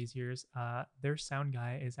mind all these years, their sound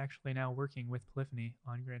guy is actually now working with Polyphony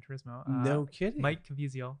on Gran Turismo. No kidding. Mike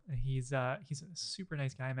Caviezel, he's a super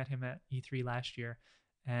nice guy. I met him at E3 last year,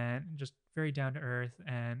 and just very down to earth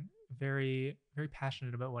and very very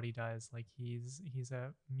passionate about what he does. Like he's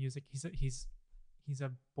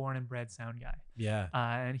a born and bred sound guy. Yeah.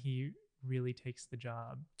 And he really takes the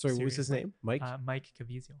job. Sorry, what was his seriously. name? Mike? Mike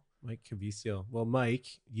Caviezel. Mike Caviezel. Well, Mike,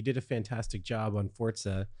 you did a fantastic job on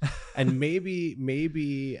Forza, and maybe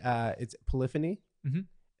it's Polyphony. Mm-hmm.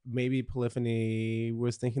 Maybe Polyphony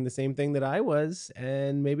was thinking the same thing that I was,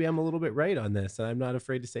 and maybe I'm a little bit right on this, and I'm not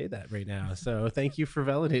afraid to say that right now. So thank you for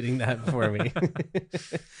validating that for me.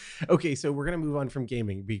 Okay, so we're gonna move on from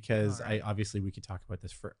gaming because All right. obviously we could talk about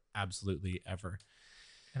this for absolutely ever.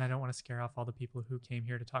 And I don't want to scare off all the people who came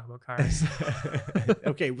here to talk about cars.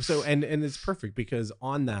 Okay, so and it's perfect because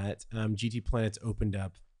on that, GTPlanet's opened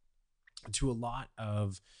up to a lot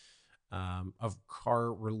of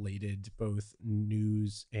car related both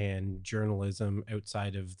news and journalism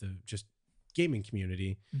outside of the just gaming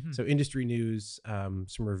community. Mm-hmm. So industry news, some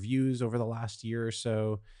reviews over the last year or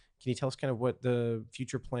so. Can you tell us kind of what the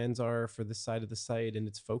future plans are for this side of the site and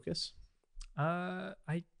its focus? I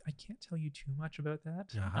can't tell you too much about that.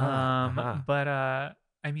 Aha. But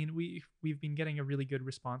I mean, we've been getting a really good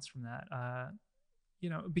response from that.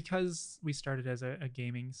 because we started as a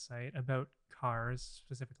gaming site about cars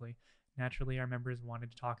specifically, naturally our members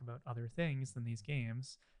wanted to talk about other things than these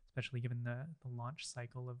games, especially given the launch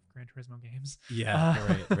cycle of Gran Turismo games. Yeah, Uh,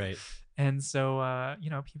 right, right. and so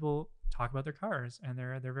people talk about their cars, and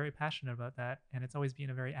they're very passionate about that, and it's always been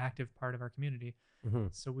a very active part of our community. Hmm.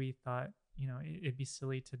 So we thought, it'd be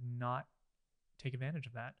silly to not take advantage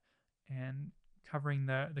of that. And covering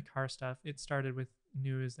the car stuff, it started with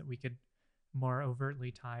news that we could more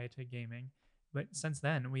overtly tie to gaming. But since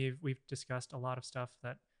then, we've discussed a lot of stuff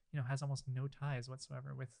that has almost no ties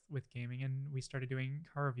whatsoever with gaming, and we started doing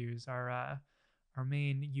car reviews. Our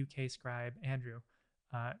main UK scribe Andrew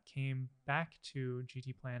came back to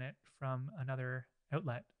GT Planet from another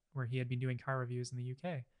outlet where he had been doing car reviews in the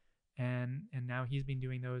UK, and now he's been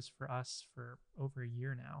doing those for us for over a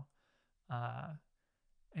year now. Uh,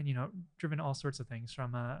 and driven all sorts of things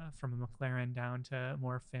from a McLaren down to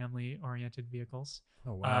more family oriented vehicles.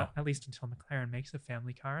 Oh wow. At least until McLaren makes a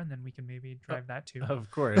family car, and then we can maybe drive that too. Of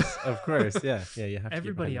course, of course. Yeah, yeah. You have to.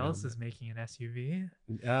 Everybody else is making an SUV.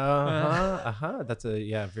 That's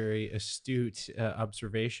a very astute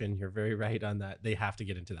observation. You're very right on that. They have to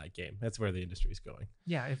get into that game. That's where the industry is going.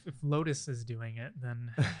 Yeah, if Lotus is doing it,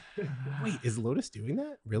 then wait, is Lotus doing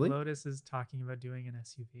that? Really? Lotus is talking about doing an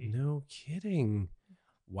SUV. No kidding.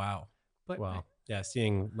 Wow. But wow. Yeah,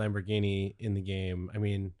 seeing Lamborghini in the game. I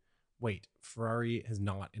mean, wait, Ferrari is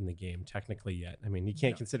not in the game technically yet. I mean, you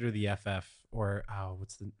can't consider the FF or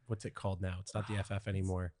what's it called now? It's not the FF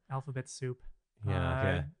anymore. Alphabet soup.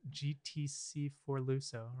 Yeah. GTC for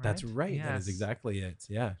Luso, right? That's right. Yes. That is exactly it.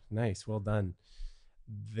 Yeah. Nice. Well done.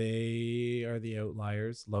 They are the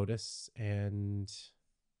outliers, Lotus, and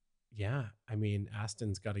yeah, I mean,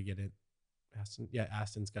 Aston's got to get it.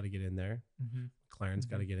 Aston's got to get in there. Mm-hmm. McLaren's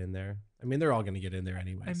got to get in there. I mean, they're all going to get in there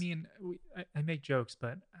anyways. I mean, I make jokes,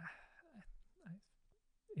 but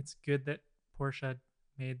it's good that Porsche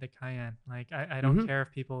made the Cayenne. Like, I don't care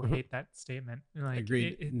if people hate that statement. Like,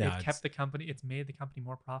 agreed. It kept the company. It's made the company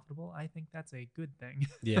more profitable. I think that's a good thing.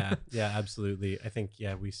 yeah, absolutely. I think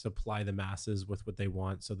we supply the masses with what they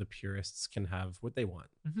want, so the purists can have what they want.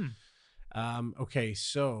 Mm-hmm. Okay,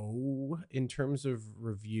 so in terms of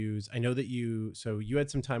reviews, I know that you had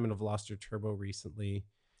some time in a Veloster Turbo recently.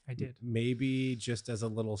 I did. Maybe just as a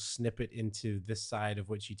little snippet into this side of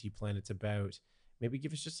what GT Planet's about, maybe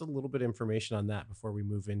give us just a little bit of information on that before we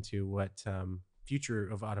move into what future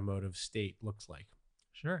of automotive state looks like.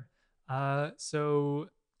 Sure. So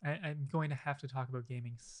I'm going to have to talk about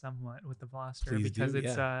gaming somewhat with the Veloster because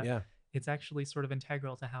it's actually sort of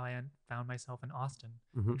integral to how I found myself in Austin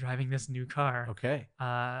driving this new car. Okay.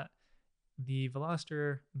 The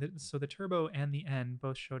Veloster, so the Turbo and the N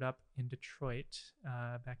both showed up in Detroit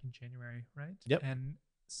back in January, right? Yep. And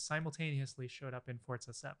simultaneously showed up in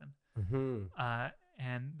Forza 7.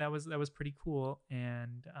 And that was pretty cool.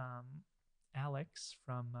 And Alex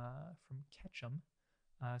from Ketchum,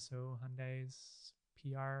 so Hyundai's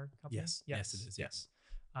PR company. Yes, it is. Yes.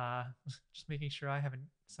 Just making sure I haven't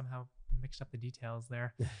somehow mixed up the details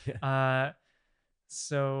there. Yeah.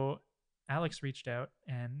 So Alex reached out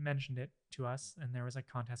and mentioned it to us, and there was a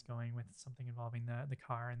contest going with something involving the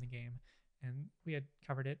car in the game, and we had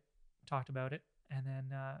covered it, talked about it, and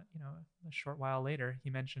then a short while later he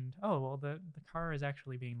mentioned, oh well, the car is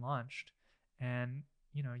actually being launched, and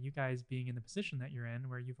you guys being in the position that you're in,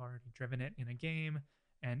 where you've already driven it in a game,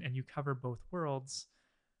 and you cover both worlds,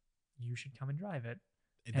 you should come and drive it.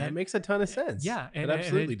 That makes a ton of sense. Yeah, it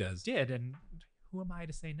absolutely does. Did, and who am I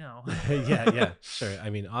to say no? yeah, sure.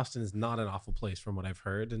 I mean, Austin is not an awful place from what I've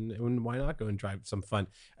heard, and why not go and drive some fun?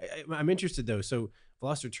 I'm interested though. So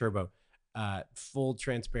Veloster Turbo, full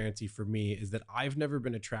transparency for me is that I've never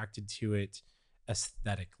been attracted to it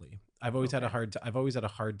aesthetically. I've always had a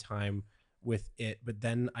hard time with it, but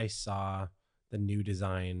then I saw the new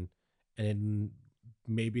design, and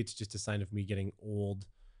maybe it's just a sign of me getting old.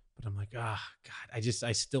 But I'm like, God,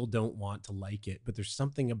 I still don't want to like it. But there's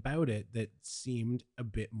something about it that seemed a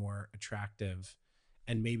bit more attractive.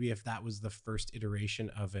 And maybe if that was the first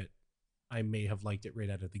iteration of it, I may have liked it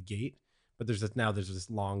right out of the gate. But there's this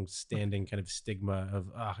long standing kind of stigma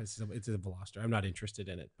of, it's a Veloster. I'm not interested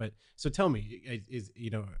in it. But so tell me, is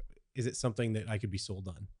it something that I could be sold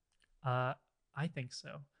on? I think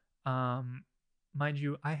so. Mind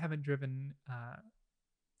you, I haven't driven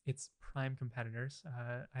its prime competitors.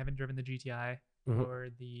 I haven't driven the GTI or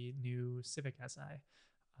the new Civic Si,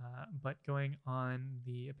 but going on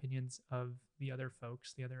the opinions of the other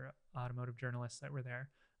folks, the other automotive journalists that were there,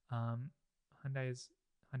 Hyundai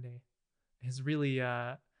has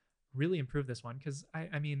really improved this one, because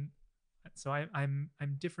I mean, So I'm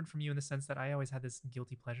different from you in the sense that I always had this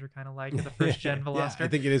guilty pleasure kind of like the first gen Yeah, I Veloster,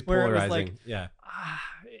 think it is where it was polarizing. like, Yeah.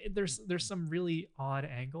 there's some really odd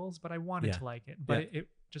angles, but I wanted Yeah. to like it, but Yeah. it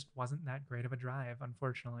just wasn't that great of a drive,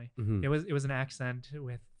 unfortunately. Mhm. It was an accent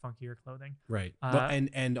with funkier clothing. Right. Well,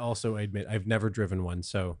 and also I admit I've never driven one,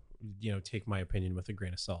 so take my opinion with a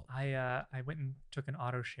grain of salt. I went and took an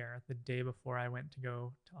auto share the day before I went to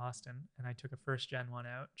go to Austin, and I took a first gen one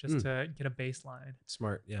out just to get a baseline.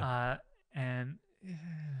 Smart. Yeah. And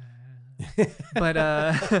but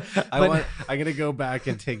I'm gonna go back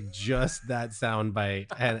and take just that sound bite,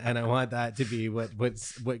 and I want that to be what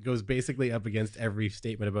goes basically up against every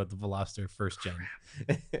statement about the Veloster first gen.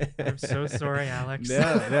 I'm so sorry, Alex.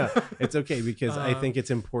 No, it's okay, because I think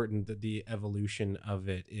it's important that the evolution of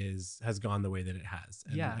it has gone the way that it has.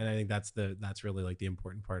 And, Yeah. and I think that's really like the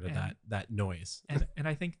important part of that noise. And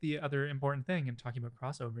I think the other important thing in talking about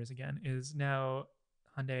crossovers again is now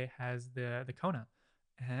Hyundai has the Kona,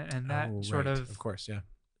 and that sort right. of course, yeah.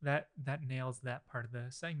 that nails that part of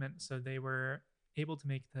the segment. So they were able to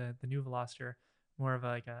make the new Veloster more of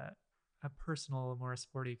like a personal, more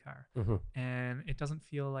sporty car, and it doesn't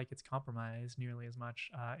feel like it's compromised nearly as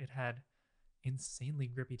much. It had insanely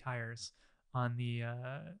grippy tires on the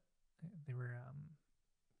they were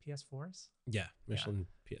PS4s. Yeah, Michelin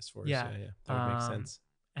PS4s. Yeah. Yeah, that would make sense.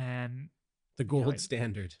 And The gold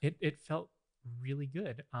standard. It felt really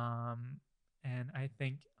good. And I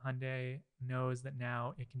think Hyundai knows that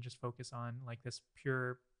now it can just focus on like this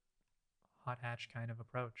pure hot hatch kind of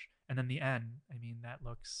approach. And then the end, I mean, that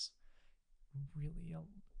looks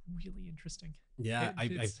really interesting. Yeah,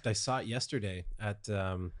 I saw it yesterday at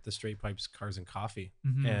the Straight Pipes Cars and Coffee,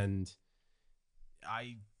 Mhm. and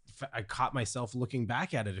I caught myself looking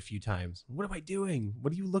back at it a few times. What am I doing?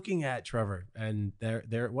 What are you looking at, Trevor? And there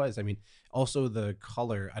it was. I mean, also the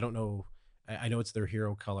color. I don't know. I know it's their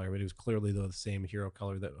hero color, but it was clearly the same hero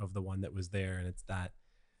color of the one that was there, and it's that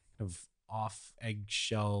kind of off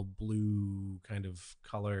eggshell blue kind of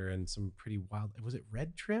color and some pretty wild. Was it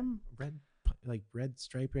red trim? Red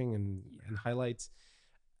striping and highlights.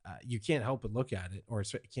 You can't help but look at it, or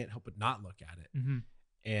can't help but not look at it. Mm-hmm.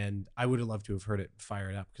 And I would have loved to have heard it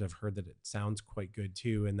fired up, because I've heard that it sounds quite good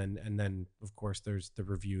too. And then of course there's the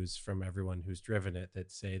reviews from everyone who's driven it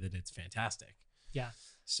that say that it's fantastic. Yeah.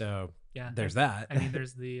 So yeah, there's that. I mean,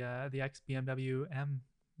 there's the ex BMW M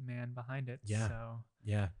man behind it. Yeah. So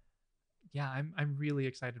yeah, I'm really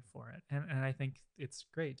excited for it, and I think it's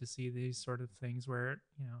great to see these sort of things where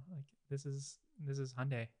like this is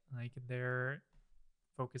Hyundai, like they're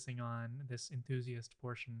focusing on this enthusiast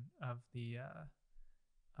portion of the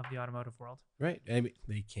automotive world. Right. I mean,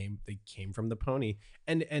 they came from the pony,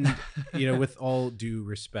 and with all due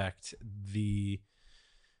respect, the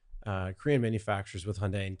Korean manufacturers with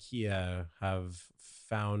Hyundai and Kia have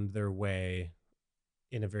found their way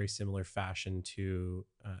in a very similar fashion to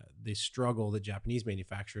the struggle that Japanese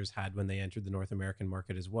manufacturers had when they entered the North American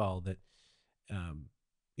market as well. That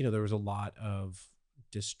there was a lot of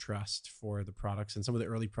distrust for the products, and some of the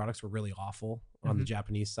early products were really awful on the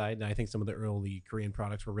Japanese side, and I think some of the early Korean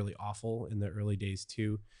products were really awful in the early days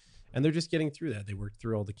too. And they're just getting through that. They worked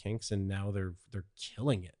through all the kinks, and now they're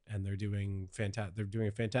killing it, and they're doing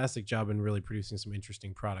a fantastic job in really producing some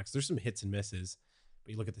interesting products. There's some hits and misses,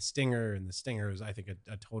 but you look at the Stinger, and the Stinger is, I think,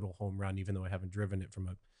 a total home run, even though I haven't driven it, from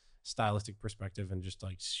a stylistic perspective, and just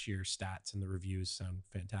like sheer stats, and the reviews sound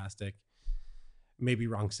fantastic. Maybe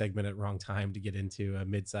wrong segment at wrong time to get into a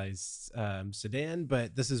midsize sedan,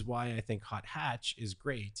 but this is why I think hot hatch is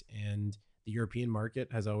great, and the European market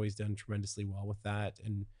has always done tremendously well with that,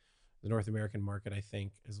 and the North American market, I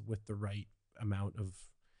think, is with the right amount of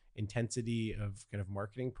intensity of kind of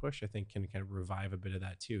marketing push, I think can kind of revive a bit of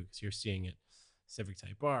that too, because you're seeing it Civic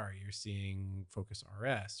Type R, you're seeing Focus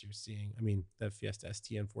RS, you're seeing, I mean, the Fiesta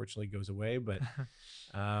ST unfortunately goes away, but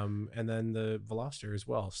and then the Veloster as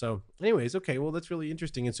well. So anyways, okay, well, that's really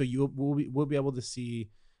interesting. And so we'll be able to see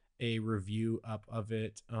a review up of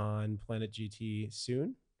it on Planet GT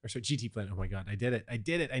soon. Or so GTPlanet. Oh my God, I did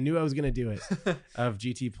it. I knew I was going to do it. Of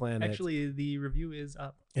GTPlanet. Actually, the review is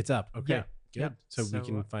up. It's up. Okay. Yeah. Good. Yeah. So we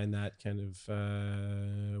can find that kind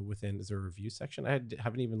of within, is there a review section? I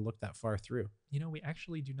haven't even looked that far through. We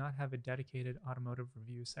actually do not have a dedicated automotive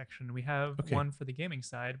review section. We have one for the gaming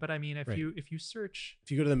side, but I mean, if you search, if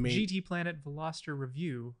you go to the main GTPlanet Veloster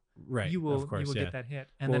review, right, you will course, get that hit.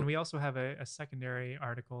 And then we also have a secondary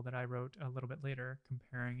article that I wrote a little bit later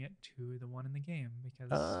comparing it to the one in the game,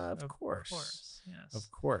 because of course, yes,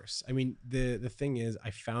 of course. I mean, the thing is,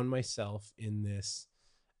 I found myself in this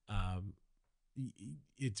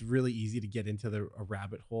it's really easy to get into a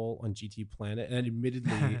rabbit hole on GT Planet, and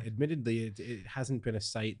admittedly, it hasn't been a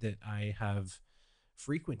site that I have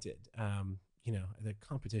frequented. The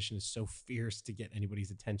competition is so fierce to get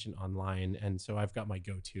anybody's attention online, and so I've got my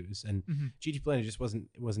go-tos. And Mhm. GT Planet just wasn't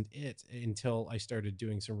it until I started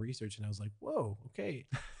doing some research, and I was like, whoa, okay,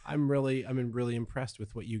 I'm really impressed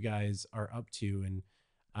with what you guys are up to, and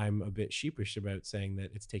I'm a bit sheepish about saying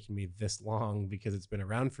that it's taken me this long because it's been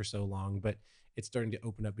around for so long, but it's starting to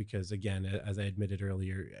open up because, again, as I admitted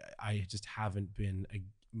earlier, I just haven't been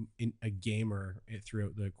a gamer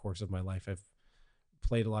throughout the course of my life. I've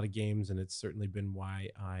played a lot of games, and it's certainly been why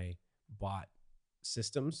I bought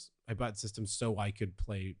systems. I bought systems so I could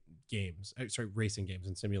play games, racing games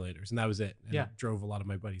and simulators, and that was it. And Yeah. it drove a lot of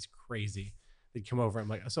my buddies crazy. They'd come over. I'm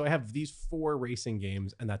like, so I have these 4 racing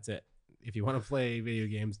games, and that's it. If you want to play video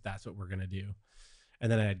games, that's what we're gonna do.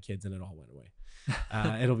 And then I had kids, and it all went away.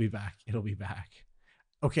 It'll be back. It'll be back.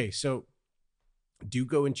 Okay, so do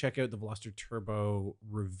go and check out the Veloster Turbo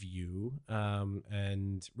review,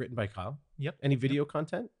 and written by Kyle. Yep. Any video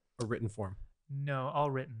content or written form? No,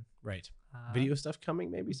 all written. Right. Video stuff coming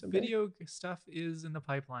maybe someday? Video stuff is in the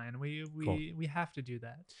pipeline. We have to do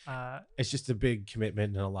that. It's just a big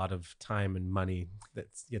commitment and a lot of time and money that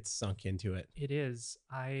gets sunk into it. It is.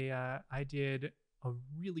 I did a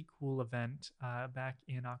really cool event back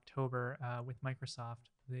in October with Microsoft.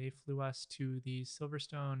 They flew us to the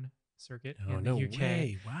Silverstone circuit in the UK.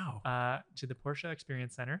 Way. Wow. To the Porsche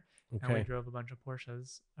Experience Center. Okay. And we drove a bunch of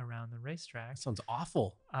Porsches around the racetrack. That sounds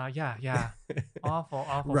awful. Yeah. awful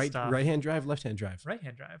stuff. Right-hand drive, left-hand drive.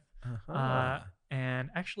 Right-hand drive. Uh-huh. And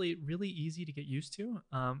actually really easy to get used to,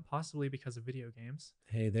 possibly because of video games.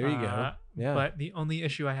 Hey, there you go. Yeah. But the only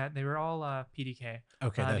issue I had, they were all PDK.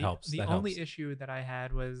 Okay, that helps. The only issue that I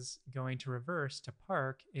had was going to reverse to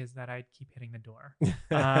park is that I'd keep hitting the door.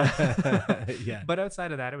 Yeah. But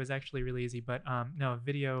outside of that, it was actually really easy. But no,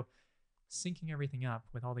 video syncing everything up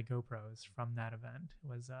with all the GoPros from that event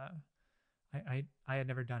was I had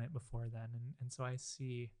never done it before then, and so I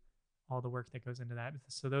see all the work that goes into that.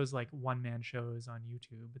 So those like one-man shows on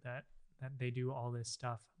YouTube that they do all this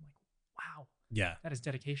stuff, I'm like, wow, yeah, that is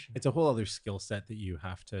dedication. It's a whole other skill set that you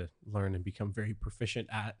have to learn and become very proficient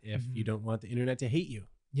at if you don't want the internet to hate you.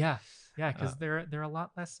 Yeah, because they're a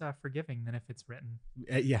lot less forgiving than if it's written.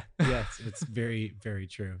 It's very, very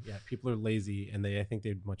true. Yeah, people are lazy, and I think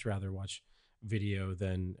they'd much rather watch video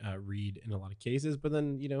than read in a lot of cases. But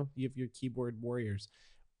then you have your keyboard warriors,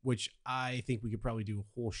 which I think we could probably do a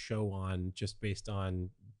whole show on just based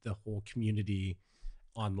on the whole community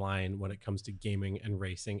online when it comes to gaming and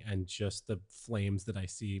racing, and just the flames that I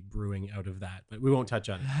see brewing out of that. But we won't touch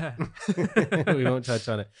on it. We won't touch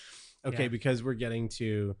on it. Okay, because we're getting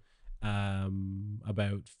to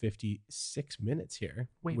about 56 minutes here.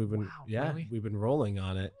 Wait, we've been really? We've been rolling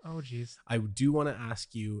on it. Oh geez. I do want to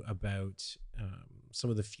ask you about some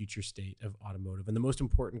of the future state of automotive, and the most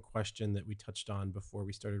important question that we touched on before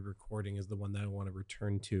we started recording is the one that I want to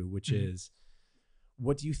return to, which is,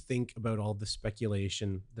 what do you think about all the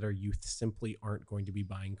speculation that our youth simply aren't going to be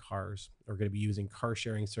buying cars, or going to be using car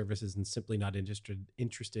sharing services, and simply not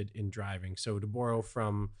interested in driving? So to borrow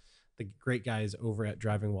from the great guys over at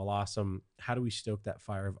Driving While Awesome, how do we stoke that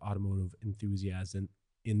fire of automotive enthusiasm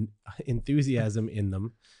in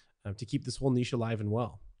them to keep this whole niche alive and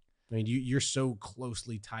well? I mean, you're so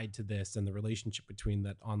closely tied to this and the relationship between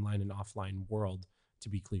that online and offline world, to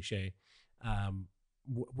be cliche.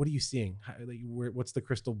 What are you seeing? What's the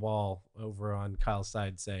crystal ball over on Kyle's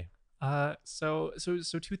side say? So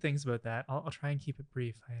two things about that. I'll try and keep it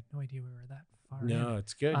brief. I had no idea we were that far. No,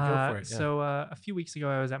 it's good. Go for it. Yeah. So a few weeks ago,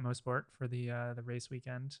 I was at Mosport for the race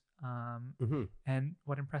weekend. And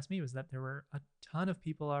what impressed me was that there were a ton of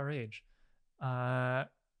people our age.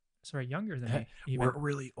 Sorry, younger than me. Even. We're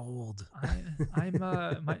really old.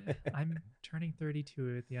 I'm turning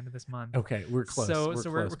 32 at the end of this month. Okay, we're close.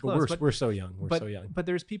 We're close. We're so young. We're so young. But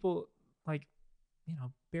there's people like,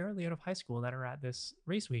 barely out of high school that are at this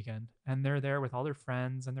race weekend, and they're there with all their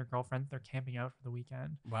friends and their girlfriends. They're camping out for the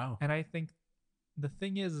weekend. Wow. And I think the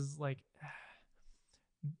thing is like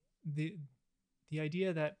the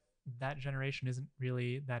idea that generation isn't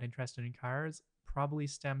really that interested in cars probably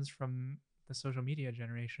stems from the social media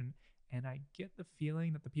generation. And I get the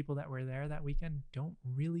feeling that the people that were there that weekend don't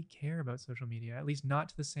really care about social media, at least not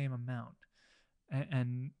to the same amount.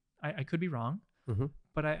 And I could be wrong,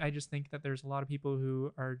 but I just think that there's a lot of people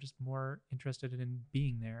who are just more interested in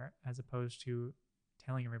being there as opposed to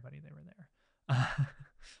telling everybody they were there.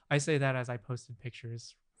 I say that as I posted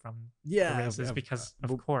pictures from the Yeah, races because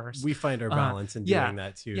of course. we find our balance in Yeah, doing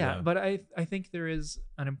that too, yeah, though. but I think there is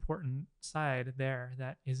an important side there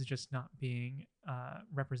that is just not being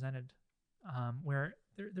represented, where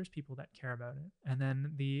there's people that care about it, and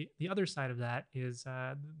then the other side of that is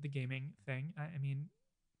the gaming thing. I mean,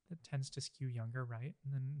 it tends to skew younger, right,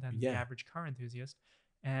 than the Yeah. average car enthusiast,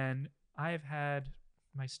 and I've had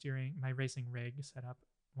my racing rig set up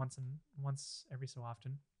once every so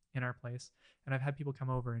often in our place, and I've had people come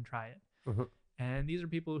over and try it. Mhm. And these are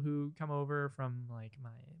people who come over from like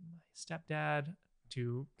my stepdad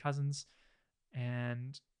to cousins,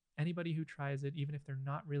 and anybody who tries it, even if they're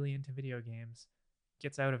not really into video games,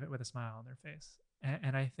 gets out of it with a smile on their face.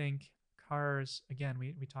 And I think cars, again,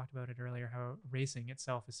 we talked about it earlier, how racing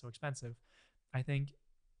itself is so expensive. I think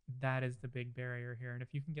that is the big barrier here. And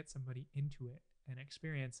if you can get somebody into it and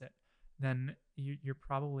experience it, then you're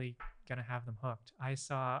probably gonna have them hooked. I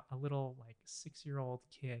saw a little like 6-year-old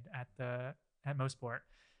kid at Mosport,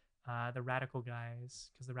 the Radical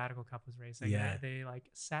guys, because the Radical Cup was racing. Yeah. They like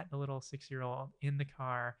sat the little 6-year-old in the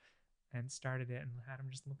car and started it and had him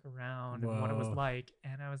just look around and what it was Whoa. like.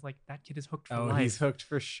 And I was like, that kid is hooked for Oh, life. he's hooked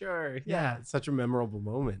for sure. Yeah, Yeah. it's such a memorable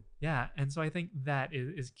moment. Yeah. And so I think that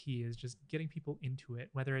is key, is just getting people into it,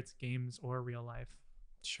 whether it's games or real life.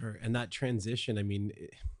 Sure. And that transition, I mean,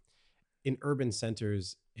 in urban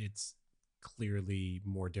centers, it's clearly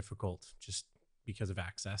more difficult just because of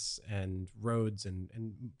access and roads. And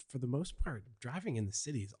for the most part, driving in the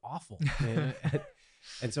city is awful.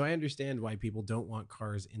 And so I understand why people don't want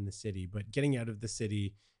cars in the city, but getting out of the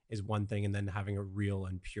city is one thing, and then having a real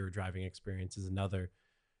and pure driving experience is another.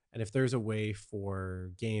 And if there's a way for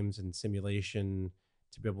games and simulation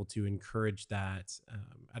to be able to encourage that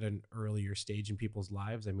at an earlier stage in people's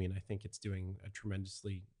lives, I mean, I think it's doing a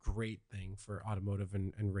tremendously great thing for automotive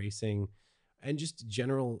and racing and just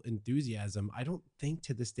general enthusiasm. I don't think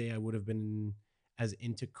to this day I would have been as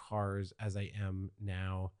into cars as I am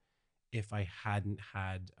now if I hadn't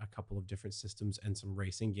had a couple of different systems and some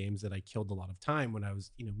racing games that I killed a lot of time when I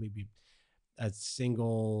was, maybe a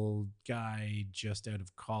single guy just out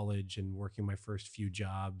of college and working my first few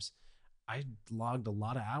jobs. I logged a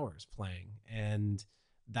lot of hours playing, and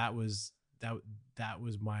that was that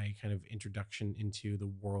was my kind of introduction into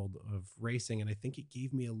the world of racing, and I think it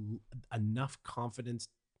gave me enough confidence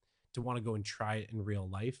to want to go and try it in real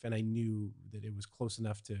life, and I knew that it was close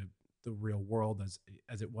enough to the real world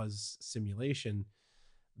as it was simulation,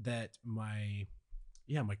 that my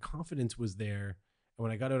confidence was there. And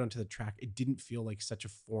when I got out onto the track, it didn't feel like such a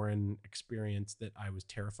foreign experience that I was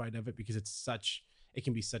terrified of it, because it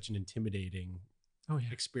can be such an intimidating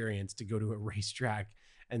experience to go to a racetrack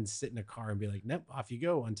and sit in a car and be like, nope, off you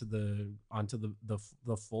go onto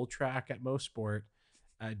the full track at Mosport,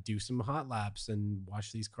 do some hot laps and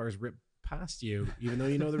watch these cars rip past you, even though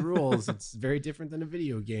you know the rules. It's very different than a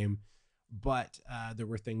video game. But there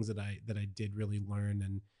were things that I did really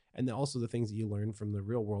learn, and also the things that you learn from the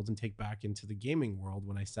real world and take back into the gaming world.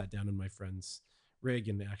 When I sat down in my friend's rig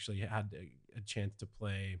and actually had a chance to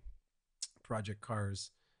play Project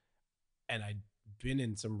Cars, and I'd been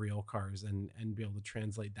in some real cars and be able to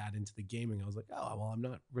translate that into the gaming, I was like, oh, well, I'm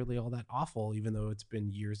not really all that awful, even though it's been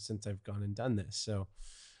years since I've gone and done this. So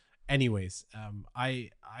anyways,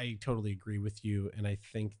 I totally agree with you. And I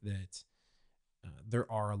think that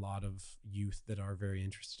there are a lot of youth that are very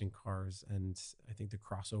interested in cars, and I think the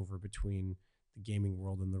crossover between the gaming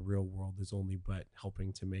world and the real world is only but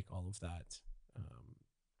helping to make all of that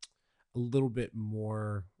a little bit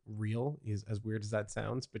more real. Is as weird as that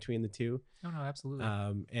sounds between the two. No, absolutely.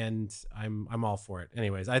 And I'm all for it.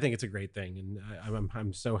 Anyways, I think it's a great thing, and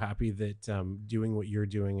I'm so happy that doing what you're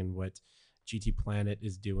doing and what GTPlanet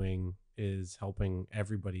is doing is helping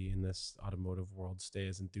everybody in this automotive world stay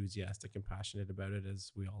as enthusiastic and passionate about it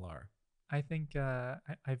as we all are. I think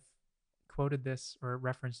I've quoted this or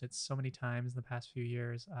referenced it so many times in the past few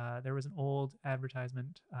years. There was an old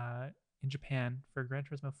advertisement in Japan for Gran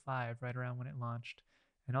Turismo 5 right around when it launched.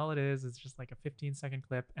 And all it is just like a 15-second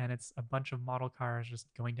clip, and it's a bunch of model cars just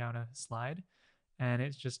going down a slide. And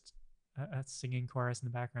it's just a singing chorus in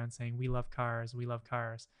the background saying, "We love cars, we love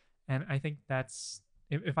cars." And I think that's,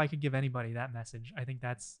 if I could give anybody that message, I think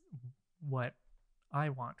that's what I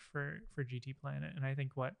want for GTPlanet. And I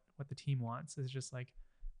think what the team wants is just like,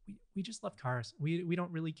 we just love cars. We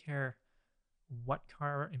don't really care what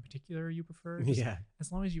car in particular you prefer. Just Yeah,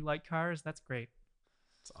 as long as you like cars, that's great.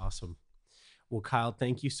 it's awesome. Well, Kyle,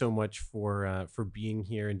 thank you so much for being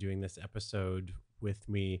here and doing this episode with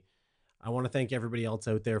me. I want to thank everybody else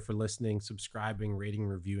out there for listening, subscribing, rating,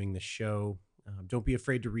 reviewing the show. Don't be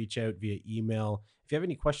afraid to reach out via email. If you have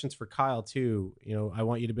any questions for Kyle too, I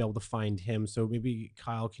want you to be able to find him. So maybe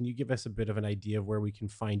Kyle, can you give us a bit of an idea of where we can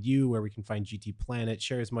find you, where we can find GT Planet?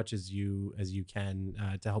 Share as much as you can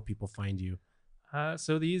to help people find you.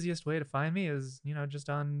 So the easiest way to find me is, just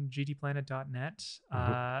on gtplanet.net.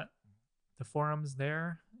 The forums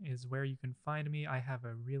there is where you can find me. I have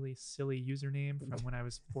a really silly username from when I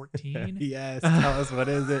was 14. Yes, tell us, what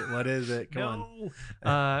is it? What is it? Come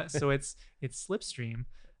on. So it's Slipstream,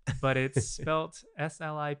 but it's spelt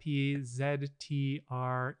SLIPZTREM.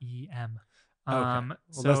 Okay. Well,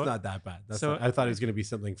 that's not that bad. I thought it was going to be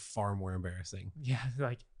something far more embarrassing. Yeah,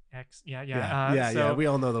 like X. Yeah. Yeah. We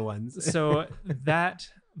all know the ones. So that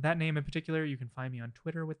name in particular, you can find me on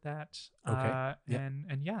Twitter with that. Okay.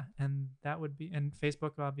 And that would be, and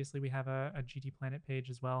Facebook, obviously we have a GT Planet page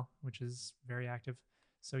as well, which is very active.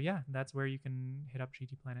 So yeah, that's where you can hit up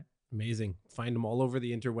GT Planet. Amazing. Find them all over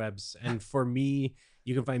the interwebs. And for me,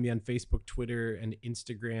 you can find me on Facebook, Twitter, and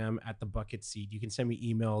Instagram at The Bucket Seat. You can send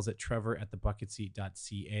me emails at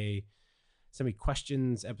trevor@thebucketseat.ca. Send me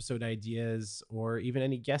questions, episode ideas, or even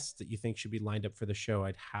any guests that you think should be lined up for the show.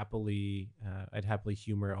 I'd happily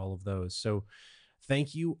humor all of those. So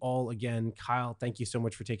thank you all again. Kyle, thank you so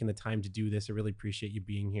much for taking the time to do this. I really appreciate you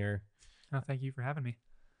being here. Oh, thank you for having me.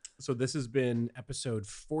 So this has been episode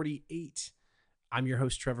 48. I'm your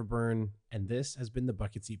host, Trevor Byrne, and this has been the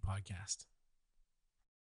Bucket Seat Podcast.